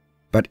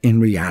 But in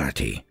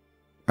reality,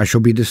 I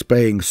shall be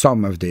displaying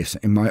some of this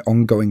in my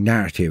ongoing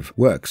narrative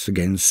works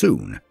again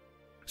soon,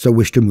 so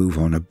wish to move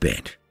on a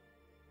bit.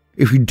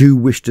 If you do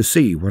wish to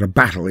see what a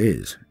battle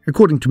is,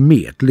 according to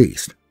me at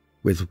least,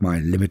 with my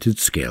limited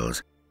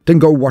skills, then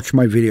go watch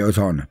my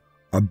videos on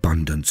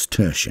Abundance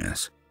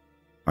Tertius.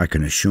 I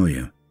can assure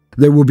you,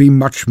 there will be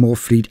much more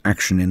fleet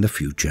action in the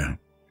future.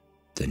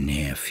 The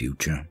near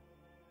future.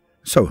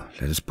 So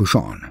let us push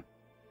on.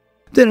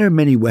 There are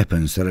many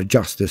weapons that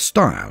adjust this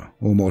style,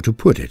 or more to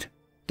put it,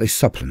 they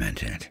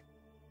supplement it.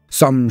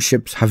 Some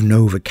ships have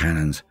Nova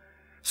cannons,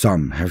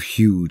 some have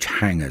huge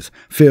hangars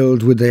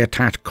filled with the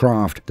attack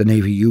craft the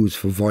Navy use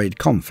for void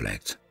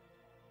conflicts.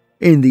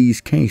 In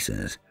these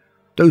cases,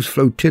 those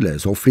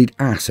flotillas or fleet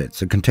assets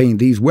that contain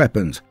these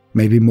weapons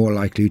may be more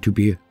likely to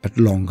be at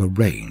longer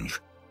range,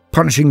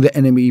 punishing the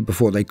enemy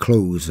before they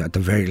close at the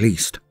very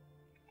least.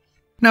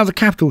 Now the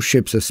capital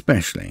ships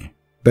especially,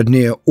 but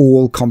near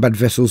all combat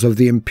vessels of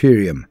the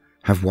Imperium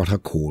have what are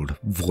called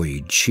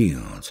void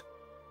shields.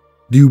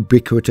 The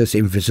ubiquitous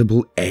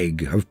invisible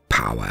egg of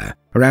power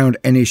around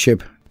any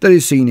ship that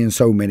is seen in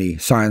so many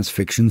science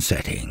fiction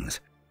settings.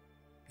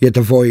 Yet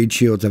the void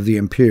shields of the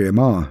Imperium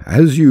are,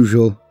 as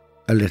usual,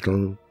 a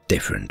little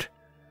different,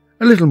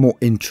 a little more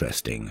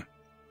interesting,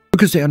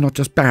 because they are not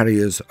just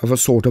barriers of a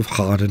sort of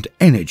hardened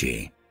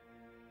energy.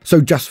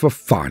 So just for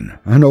fun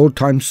and old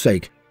time's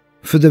sake,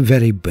 for the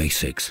very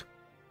basics,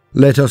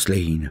 let us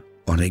lean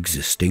on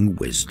existing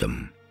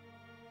wisdom.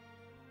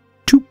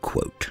 To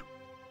quote,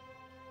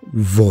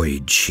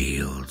 Void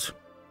Shields.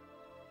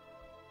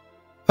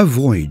 A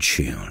void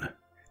shield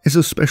is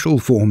a special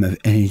form of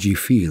energy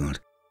field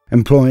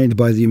employed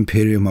by the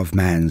Imperium of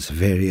Man's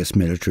various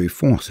military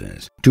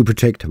forces to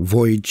protect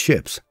void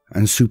ships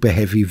and super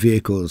heavy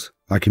vehicles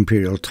like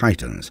Imperial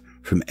Titans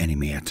from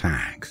enemy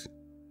attacks.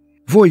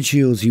 Void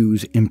shields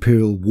use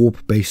Imperial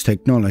warp-based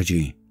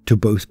technology to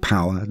both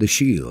power the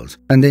shields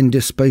and then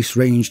displace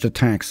ranged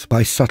attacks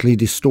by subtly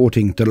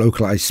distorting the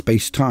localized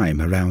space-time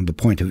around the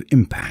point of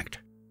impact.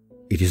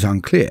 It is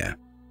unclear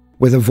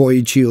whether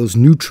void shields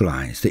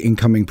neutralize the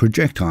incoming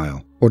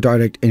projectile or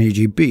direct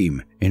energy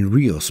beam in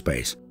real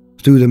space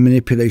through the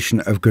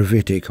manipulation of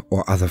gravitic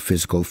or other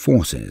physical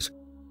forces,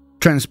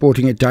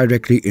 transporting it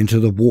directly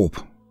into the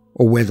warp,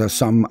 or whether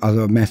some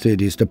other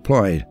method is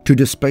deployed to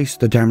displace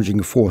the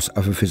damaging force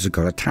of a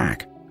physical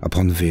attack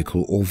upon the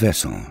vehicle or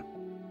vessel.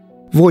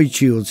 Void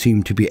shields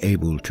seem to be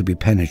able to be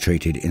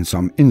penetrated in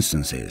some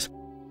instances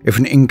if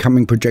an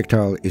incoming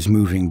projectile is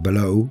moving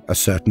below a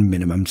certain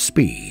minimum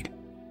speed.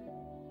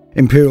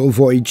 Imperial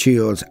void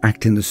shields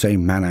act in the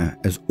same manner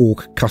as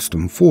Orc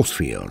custom force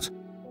fields,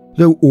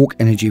 though Orc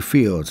energy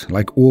fields,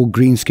 like all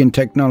greenskin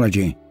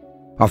technology,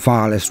 are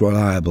far less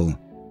reliable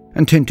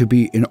and tend to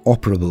be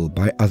inoperable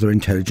by other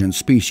intelligent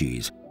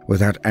species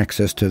without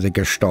access to the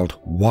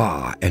Gestalt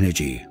Wa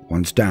energy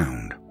once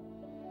downed.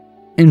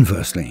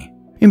 Inversely,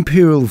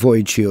 Imperial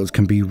void shields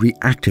can be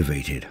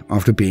reactivated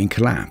after being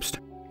collapsed,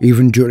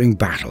 even during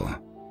battle.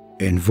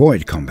 In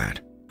void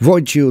combat,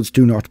 void shields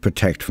do not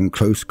protect from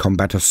close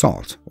combat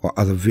assault or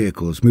other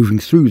vehicles moving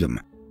through them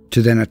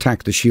to then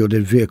attack the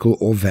shielded vehicle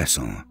or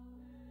vessel.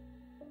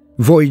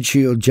 Void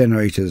shield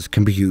generators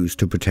can be used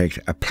to protect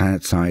a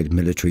planet-side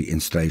military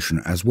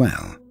installation as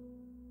well.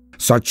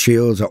 Such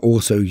shields are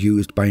also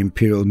used by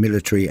Imperial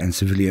military and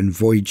civilian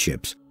void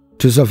ships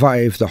to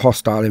survive the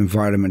hostile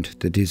environment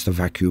that is the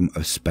vacuum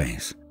of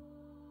space.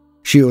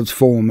 Shields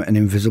form an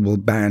invisible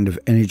band of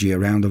energy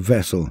around the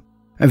vessel,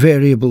 a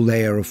variable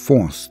layer of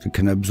force that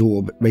can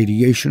absorb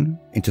radiation,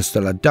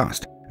 interstellar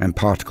dust, and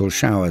particle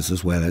showers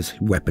as well as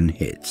weapon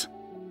hits.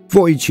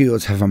 Void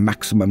shields have a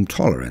maximum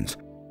tolerance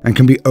and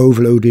can be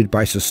overloaded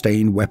by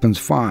sustained weapons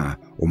fire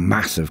or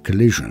massive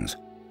collisions,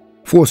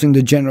 forcing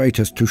the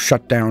generators to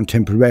shut down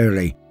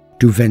temporarily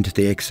to vent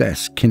the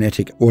excess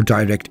kinetic or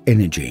direct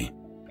energy,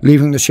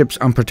 leaving the ship's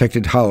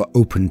unprotected hull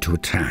open to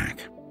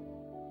attack.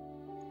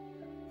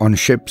 On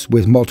ships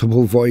with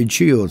multiple void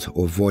shields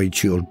or void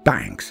shield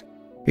banks,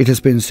 it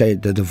has been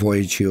said that the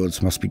void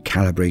shields must be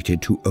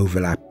calibrated to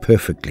overlap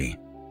perfectly,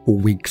 or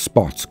weak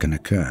spots can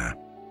occur.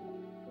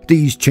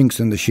 These chinks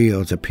in the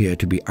shields appear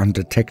to be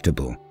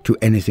undetectable to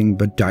anything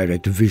but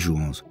direct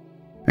visuals,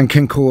 and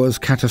can cause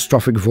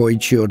catastrophic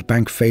void shield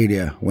bank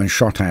failure when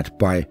shot at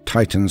by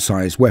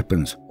Titan-sized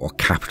weapons or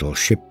capital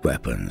ship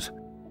weapons.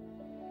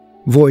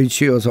 Void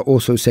shields are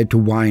also said to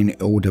whine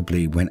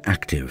audibly when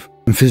active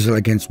and fizzle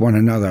against one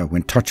another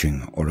when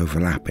touching or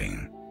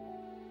overlapping.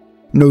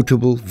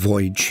 Notable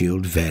void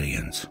shield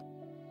variants.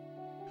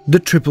 The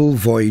triple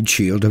void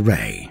shield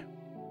array.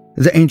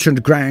 The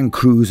ancient grand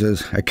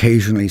cruisers,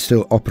 occasionally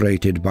still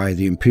operated by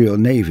the Imperial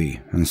Navy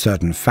and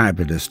certain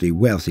fabulously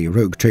wealthy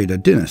rogue trader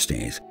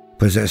dynasties,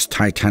 possess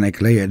titanic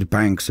layered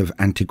banks of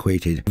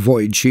antiquated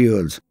void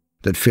shields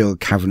that fill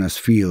cavernous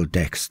field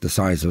decks the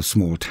size of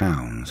small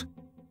towns.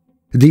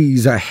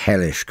 These are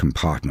hellish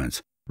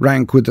compartments,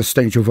 rank with the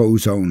stench of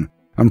ozone,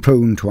 and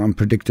prone to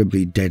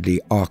unpredictably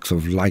deadly arcs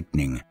of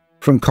lightning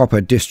from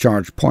copper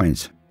discharge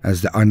points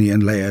as the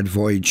onion-layered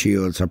void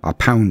shields are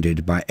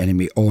pounded by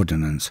enemy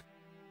ordnance.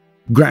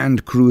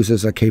 Grand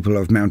cruisers are capable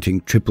of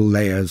mounting triple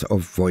layers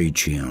of void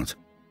shields,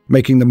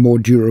 making them more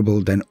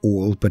durable than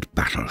all but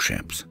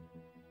battleships.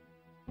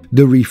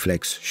 The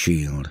reflex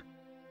shield.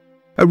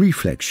 A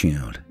reflex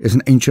shield is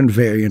an ancient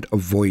variant of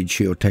void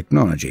shield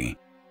technology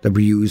that were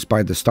used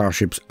by the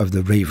starships of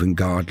the Raven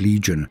Guard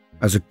Legion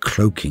as a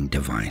cloaking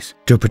device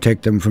to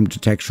protect them from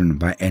detection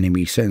by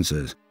enemy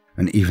sensors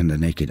and even the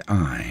naked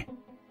eye.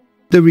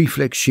 The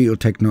reflex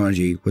shield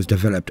technology was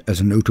developed as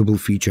a notable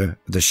feature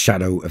of the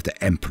Shadow of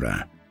the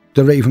Emperor,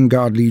 the Raven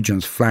Guard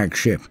Legion's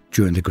flagship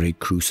during the Great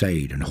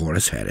Crusade and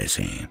Horus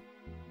Heresy.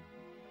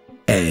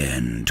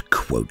 End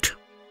quote.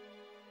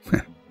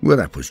 Well,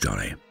 that was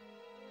jolly.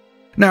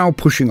 Now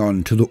pushing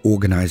on to the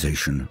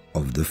organization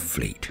of the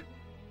fleet.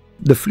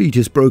 The fleet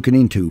is broken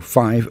into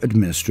 5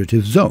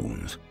 administrative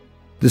zones.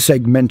 The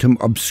Segmentum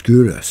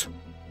Obscurus,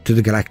 to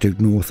the galactic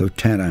north of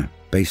Terra,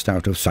 based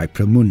out of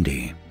Cypra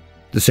Mundi.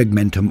 The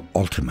Segmentum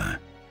Ultima,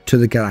 to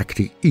the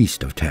galactic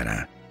east of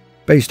Terra,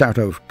 based out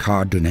of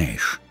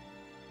Cardunesh.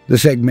 The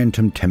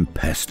Segmentum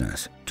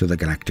Tempestus, to the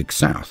galactic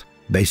south,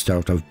 based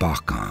out of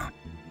Bakar.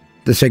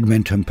 The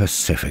Segmentum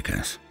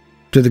Pacificus,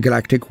 to the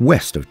galactic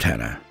west of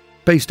Terra,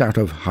 based out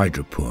of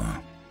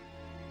Hydrapur.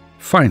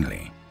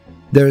 Finally,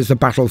 there is the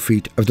battle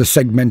fleet of the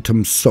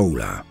Segmentum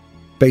Solar,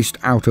 based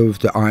out of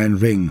the Iron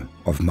Ring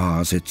of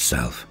Mars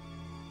itself.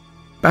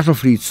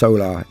 Battlefleet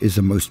Solar is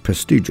the most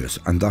prestigious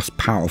and thus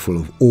powerful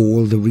of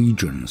all the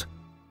regions,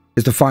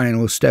 is the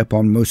final step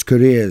on most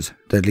careers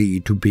that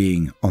lead to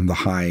being on the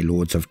High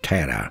Lords of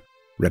Terra,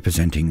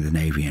 representing the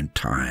Navy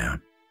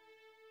entire.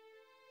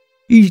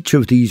 Each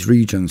of these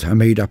regions are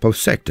made up of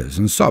sectors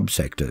and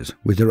subsectors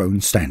with their own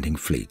standing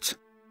fleets,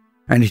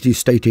 and it is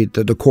stated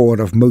that the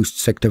core of most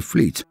sector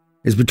fleets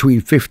is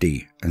between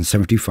 50 and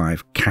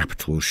 75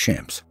 capital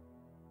ships.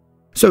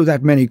 So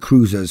that many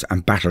cruisers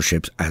and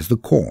battleships as the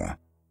core.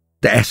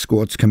 The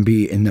escorts can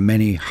be in the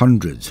many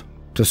hundreds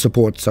to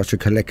support such a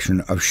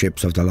collection of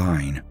ships of the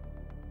line.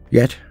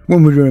 Yet,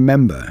 when we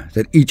remember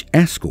that each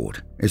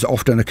escort is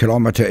often a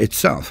kilometer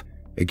itself,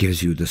 it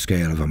gives you the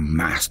scale of a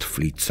massed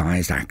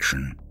fleet-sized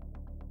action.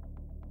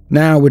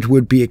 Now it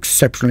would be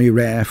exceptionally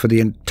rare for the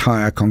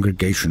entire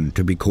congregation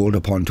to be called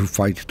upon to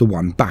fight the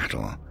one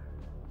battle.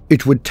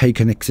 It would take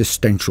an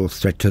existential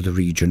threat to the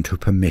region to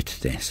permit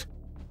this.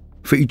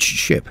 For each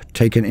ship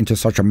taken into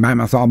such a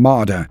mammoth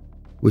armada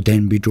would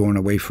then be drawn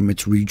away from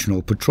its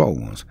regional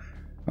patrols,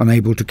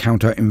 unable to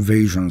counter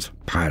invasions,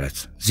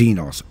 pirates,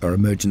 xenos, or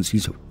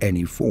emergencies of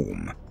any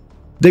form.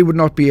 They would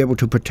not be able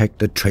to protect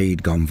the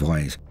trade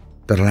convoys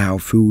that allow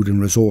food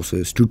and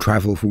resources to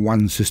travel from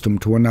one system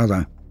to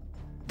another.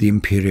 The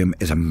Imperium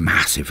is a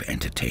massive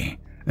entity,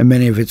 and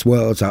many of its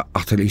worlds are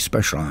utterly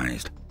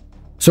specialized.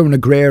 So an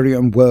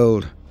agrarian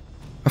world,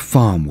 a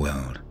farm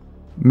world,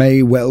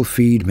 may well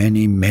feed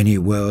many, many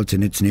worlds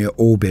in its near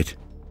orbit.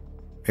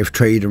 If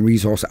trade and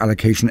resource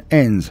allocation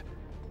ends,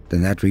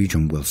 then that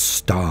region will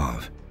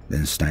starve,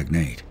 then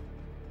stagnate.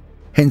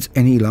 Hence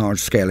any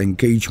large-scale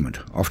engagement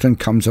often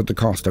comes at the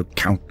cost of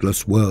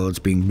countless worlds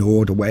being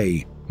gnawed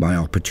away by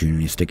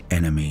opportunistic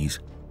enemies.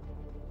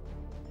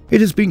 It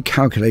has been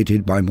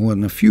calculated by more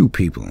than a few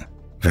people,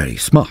 very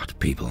smart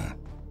people,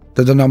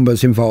 that the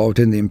numbers involved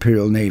in the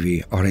Imperial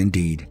Navy are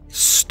indeed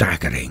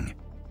staggering.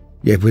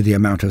 Yet with the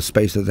amount of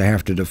space that they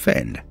have to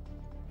defend,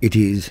 it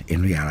is,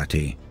 in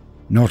reality,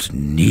 not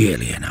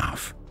nearly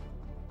enough.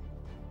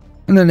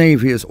 And the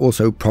Navy is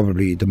also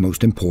probably the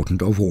most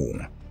important of all,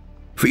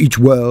 for each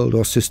world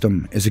or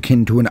system is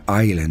akin to an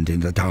island in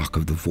the dark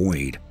of the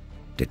void,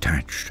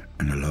 detached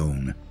and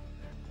alone.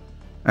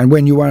 And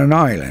when you are an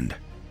island,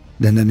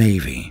 then the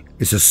Navy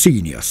is a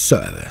senior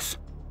service,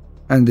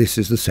 and this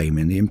is the same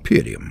in the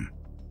Imperium.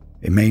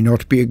 It may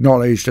not be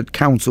acknowledged at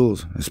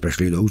councils,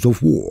 especially those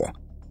of war,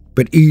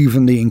 but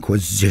even the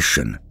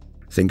Inquisition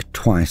think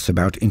twice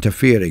about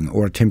interfering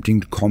or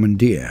attempting to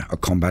commandeer a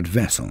combat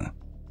vessel.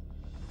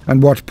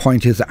 And what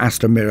point is the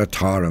Astra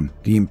Militarum,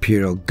 the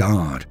Imperial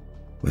Guard,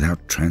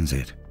 without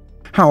transit?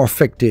 How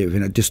effective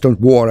in a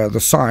distant war are the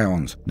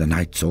Scions, the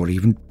Knights, or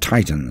even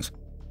Titans,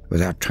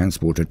 without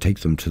transport to take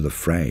them to the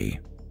fray?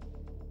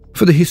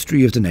 For the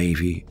history of the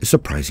Navy is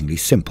surprisingly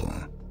simple.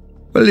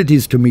 Well, it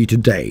is to me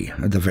today,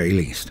 at the very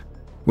least.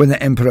 When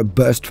the Emperor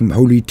burst from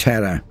holy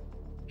terror,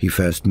 he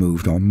first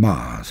moved on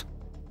Mars.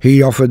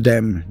 He offered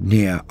them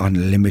near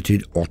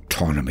unlimited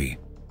autonomy,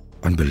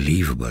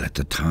 unbelievable at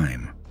the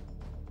time.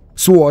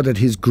 Swore that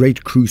his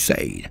great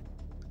crusade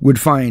would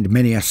find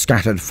many a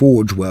scattered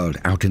forge world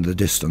out in the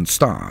distant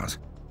stars,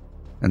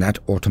 and that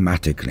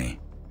automatically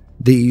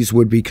these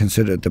would be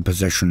considered the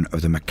possession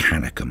of the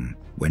Mechanicum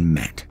when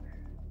met.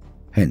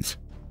 Hence,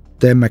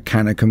 their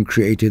Mechanicum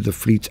created the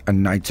fleets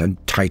and knights and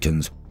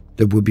titans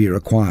that would be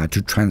required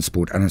to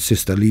transport and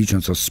assist the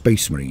legions of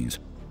space marines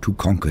to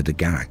conquer the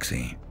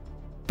galaxy.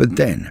 But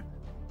then,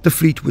 the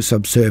fleet was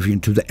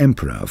subservient to the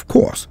Emperor, of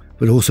course,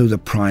 but also the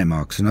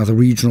Primarchs and other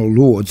regional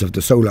lords of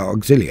the Solar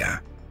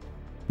Auxilia.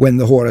 When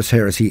the Horus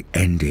Heresy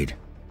ended,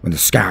 when the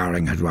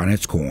scouring had run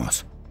its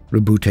course,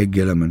 Rabute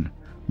Guilliman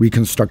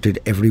reconstructed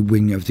every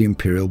wing of the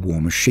Imperial war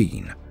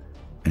machine,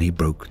 and he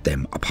broke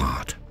them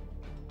apart.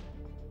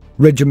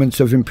 Regiments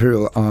of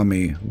Imperial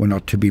army were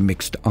not to be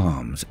mixed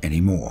arms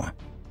anymore.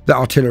 The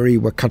artillery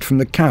were cut from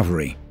the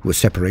cavalry, were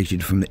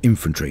separated from the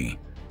infantry,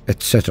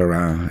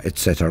 etc.,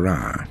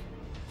 etc.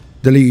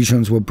 The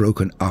legions were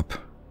broken up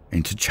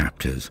into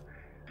chapters,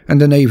 and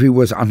the navy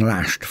was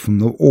unlashed from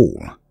them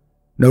all.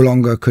 No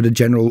longer could a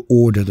general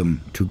order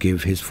them to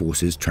give his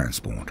forces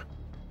transport.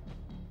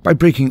 By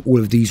breaking all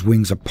of these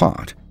wings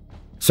apart,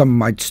 some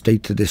might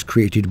state that this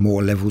created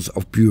more levels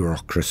of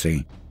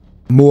bureaucracy,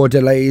 more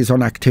delays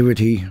on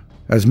activity,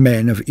 as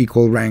men of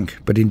equal rank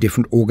but in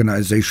different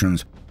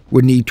organizations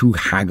would need to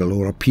haggle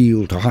or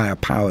appeal to higher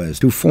powers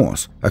to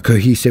force a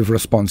cohesive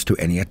response to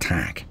any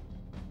attack.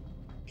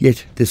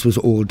 Yet this was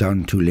all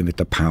done to limit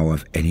the power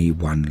of any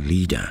one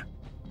leader,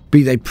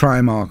 be they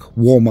Primarch,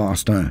 War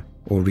Master,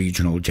 or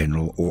Regional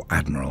General or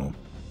Admiral.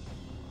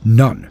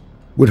 None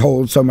would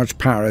hold so much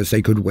power as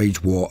they could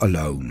wage war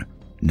alone.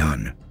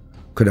 None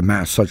could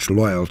amass such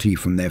loyalty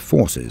from their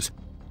forces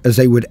as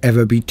they would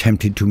ever be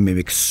tempted to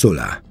mimic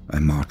Sulla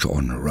and march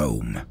on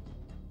Rome.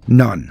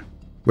 None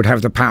would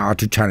have the power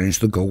to challenge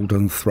the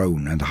Golden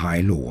Throne and the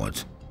High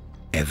Lords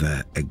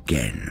ever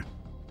again.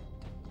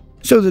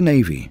 So the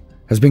Navy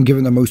has been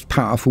given the most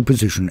powerful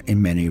position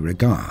in many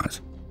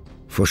regards,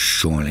 for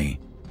surely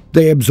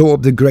they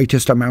absorb the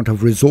greatest amount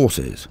of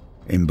resources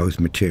in both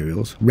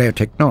materials, rare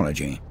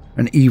technology,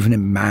 and even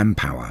in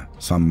manpower,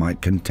 some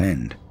might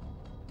contend.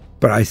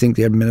 But I think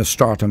the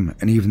Administratum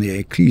and even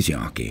the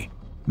Ecclesiarchy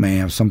may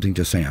have something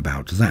to say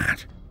about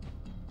that.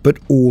 But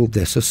all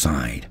this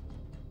aside,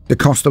 the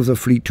cost of the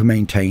fleet to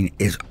maintain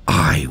is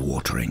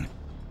eye-watering.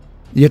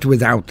 Yet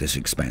without this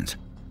expense,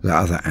 the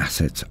other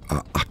assets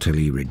are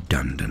utterly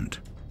redundant.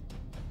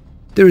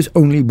 There is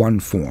only one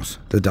force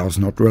that does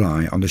not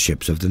rely on the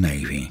ships of the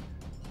Navy,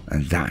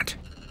 and that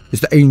is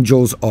the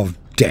Angels of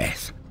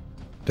Death,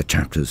 the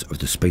chapters of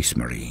the Space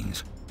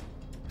Marines.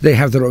 They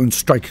have their own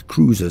strike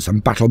cruisers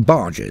and battle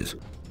barges,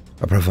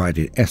 are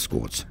provided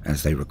escorts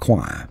as they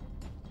require.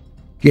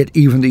 Yet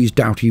even these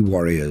doughty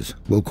warriors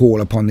will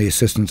call upon the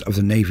assistance of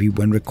the Navy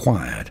when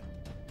required.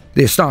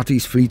 The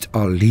Astartes fleets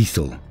are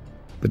lethal,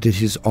 but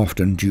this is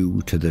often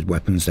due to the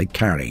weapons they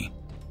carry,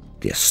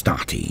 the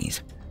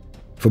Astartes.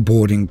 For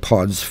boarding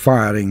pods,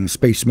 firing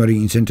Space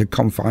Marines into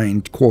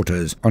confined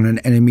quarters on an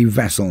enemy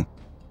vessel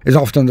is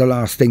often the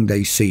last thing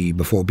they see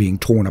before being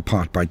torn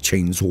apart by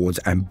chainsaws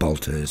and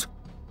bolters.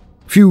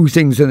 Few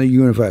things in the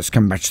universe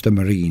can match the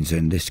Marines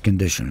in these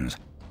conditions.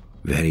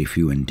 Very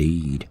few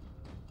indeed.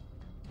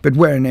 But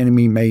where an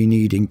enemy may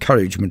need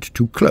encouragement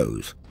to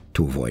close,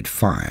 to avoid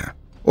fire,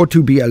 or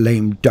to be a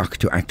lame duck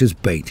to act as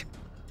bait,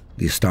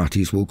 the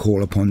Astartes will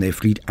call upon their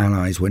fleet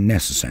allies when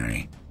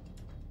necessary.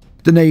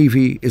 The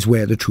Navy is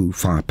where the true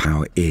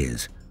firepower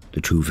is,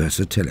 the true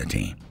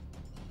versatility.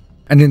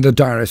 And in the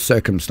direst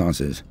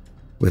circumstances,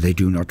 where they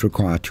do not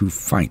require to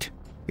fight,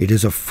 it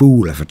is a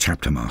fool of a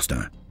chapter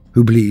master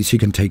who believes he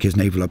can take his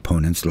naval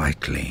opponents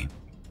lightly.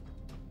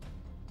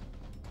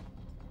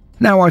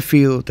 Now I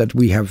feel that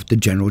we have the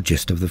general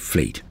gist of the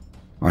fleet.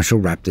 I shall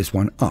wrap this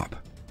one up.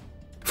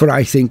 For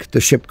I think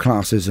the ship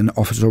classes and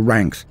officer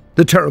ranks,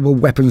 the terrible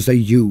weapons they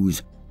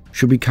use,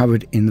 should be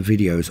covered in the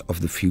videos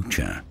of the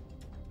future.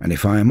 And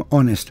if I am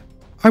honest,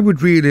 I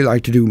would really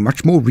like to do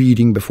much more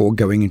reading before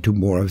going into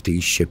more of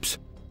these ships.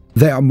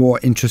 They are more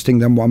interesting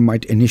than one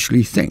might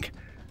initially think,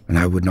 and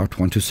I would not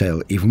want to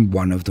sell even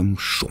one of them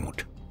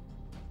short.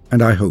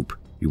 And I hope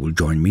you will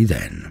join me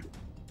then.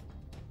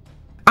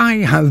 I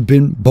have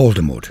been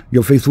Baldermort,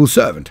 your faithful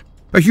servant.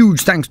 A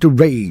huge thanks to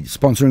Raid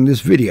sponsoring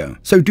this video,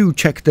 so do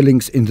check the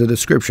links in the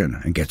description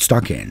and get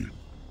stuck in.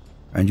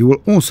 And you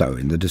will also,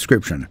 in the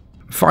description,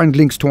 find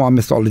links to our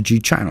mythology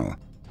channel,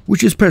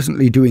 which is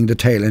presently doing the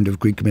tail end of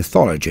Greek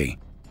mythology,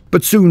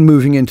 but soon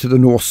moving into the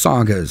Norse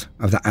sagas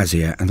of the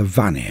Asir and the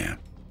Vanir.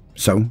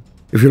 So,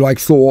 if you like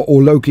Thor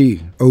or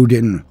Loki,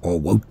 Odin or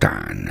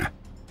Wotan,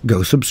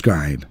 go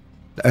subscribe,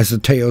 as the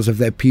tales of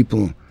their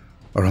people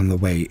are on the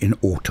way in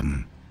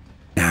autumn.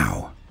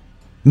 Now,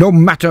 no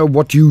matter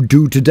what you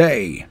do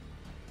today,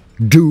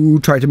 do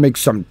try to make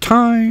some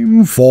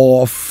time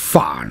for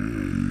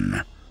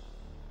fun.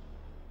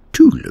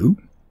 Toodaloo.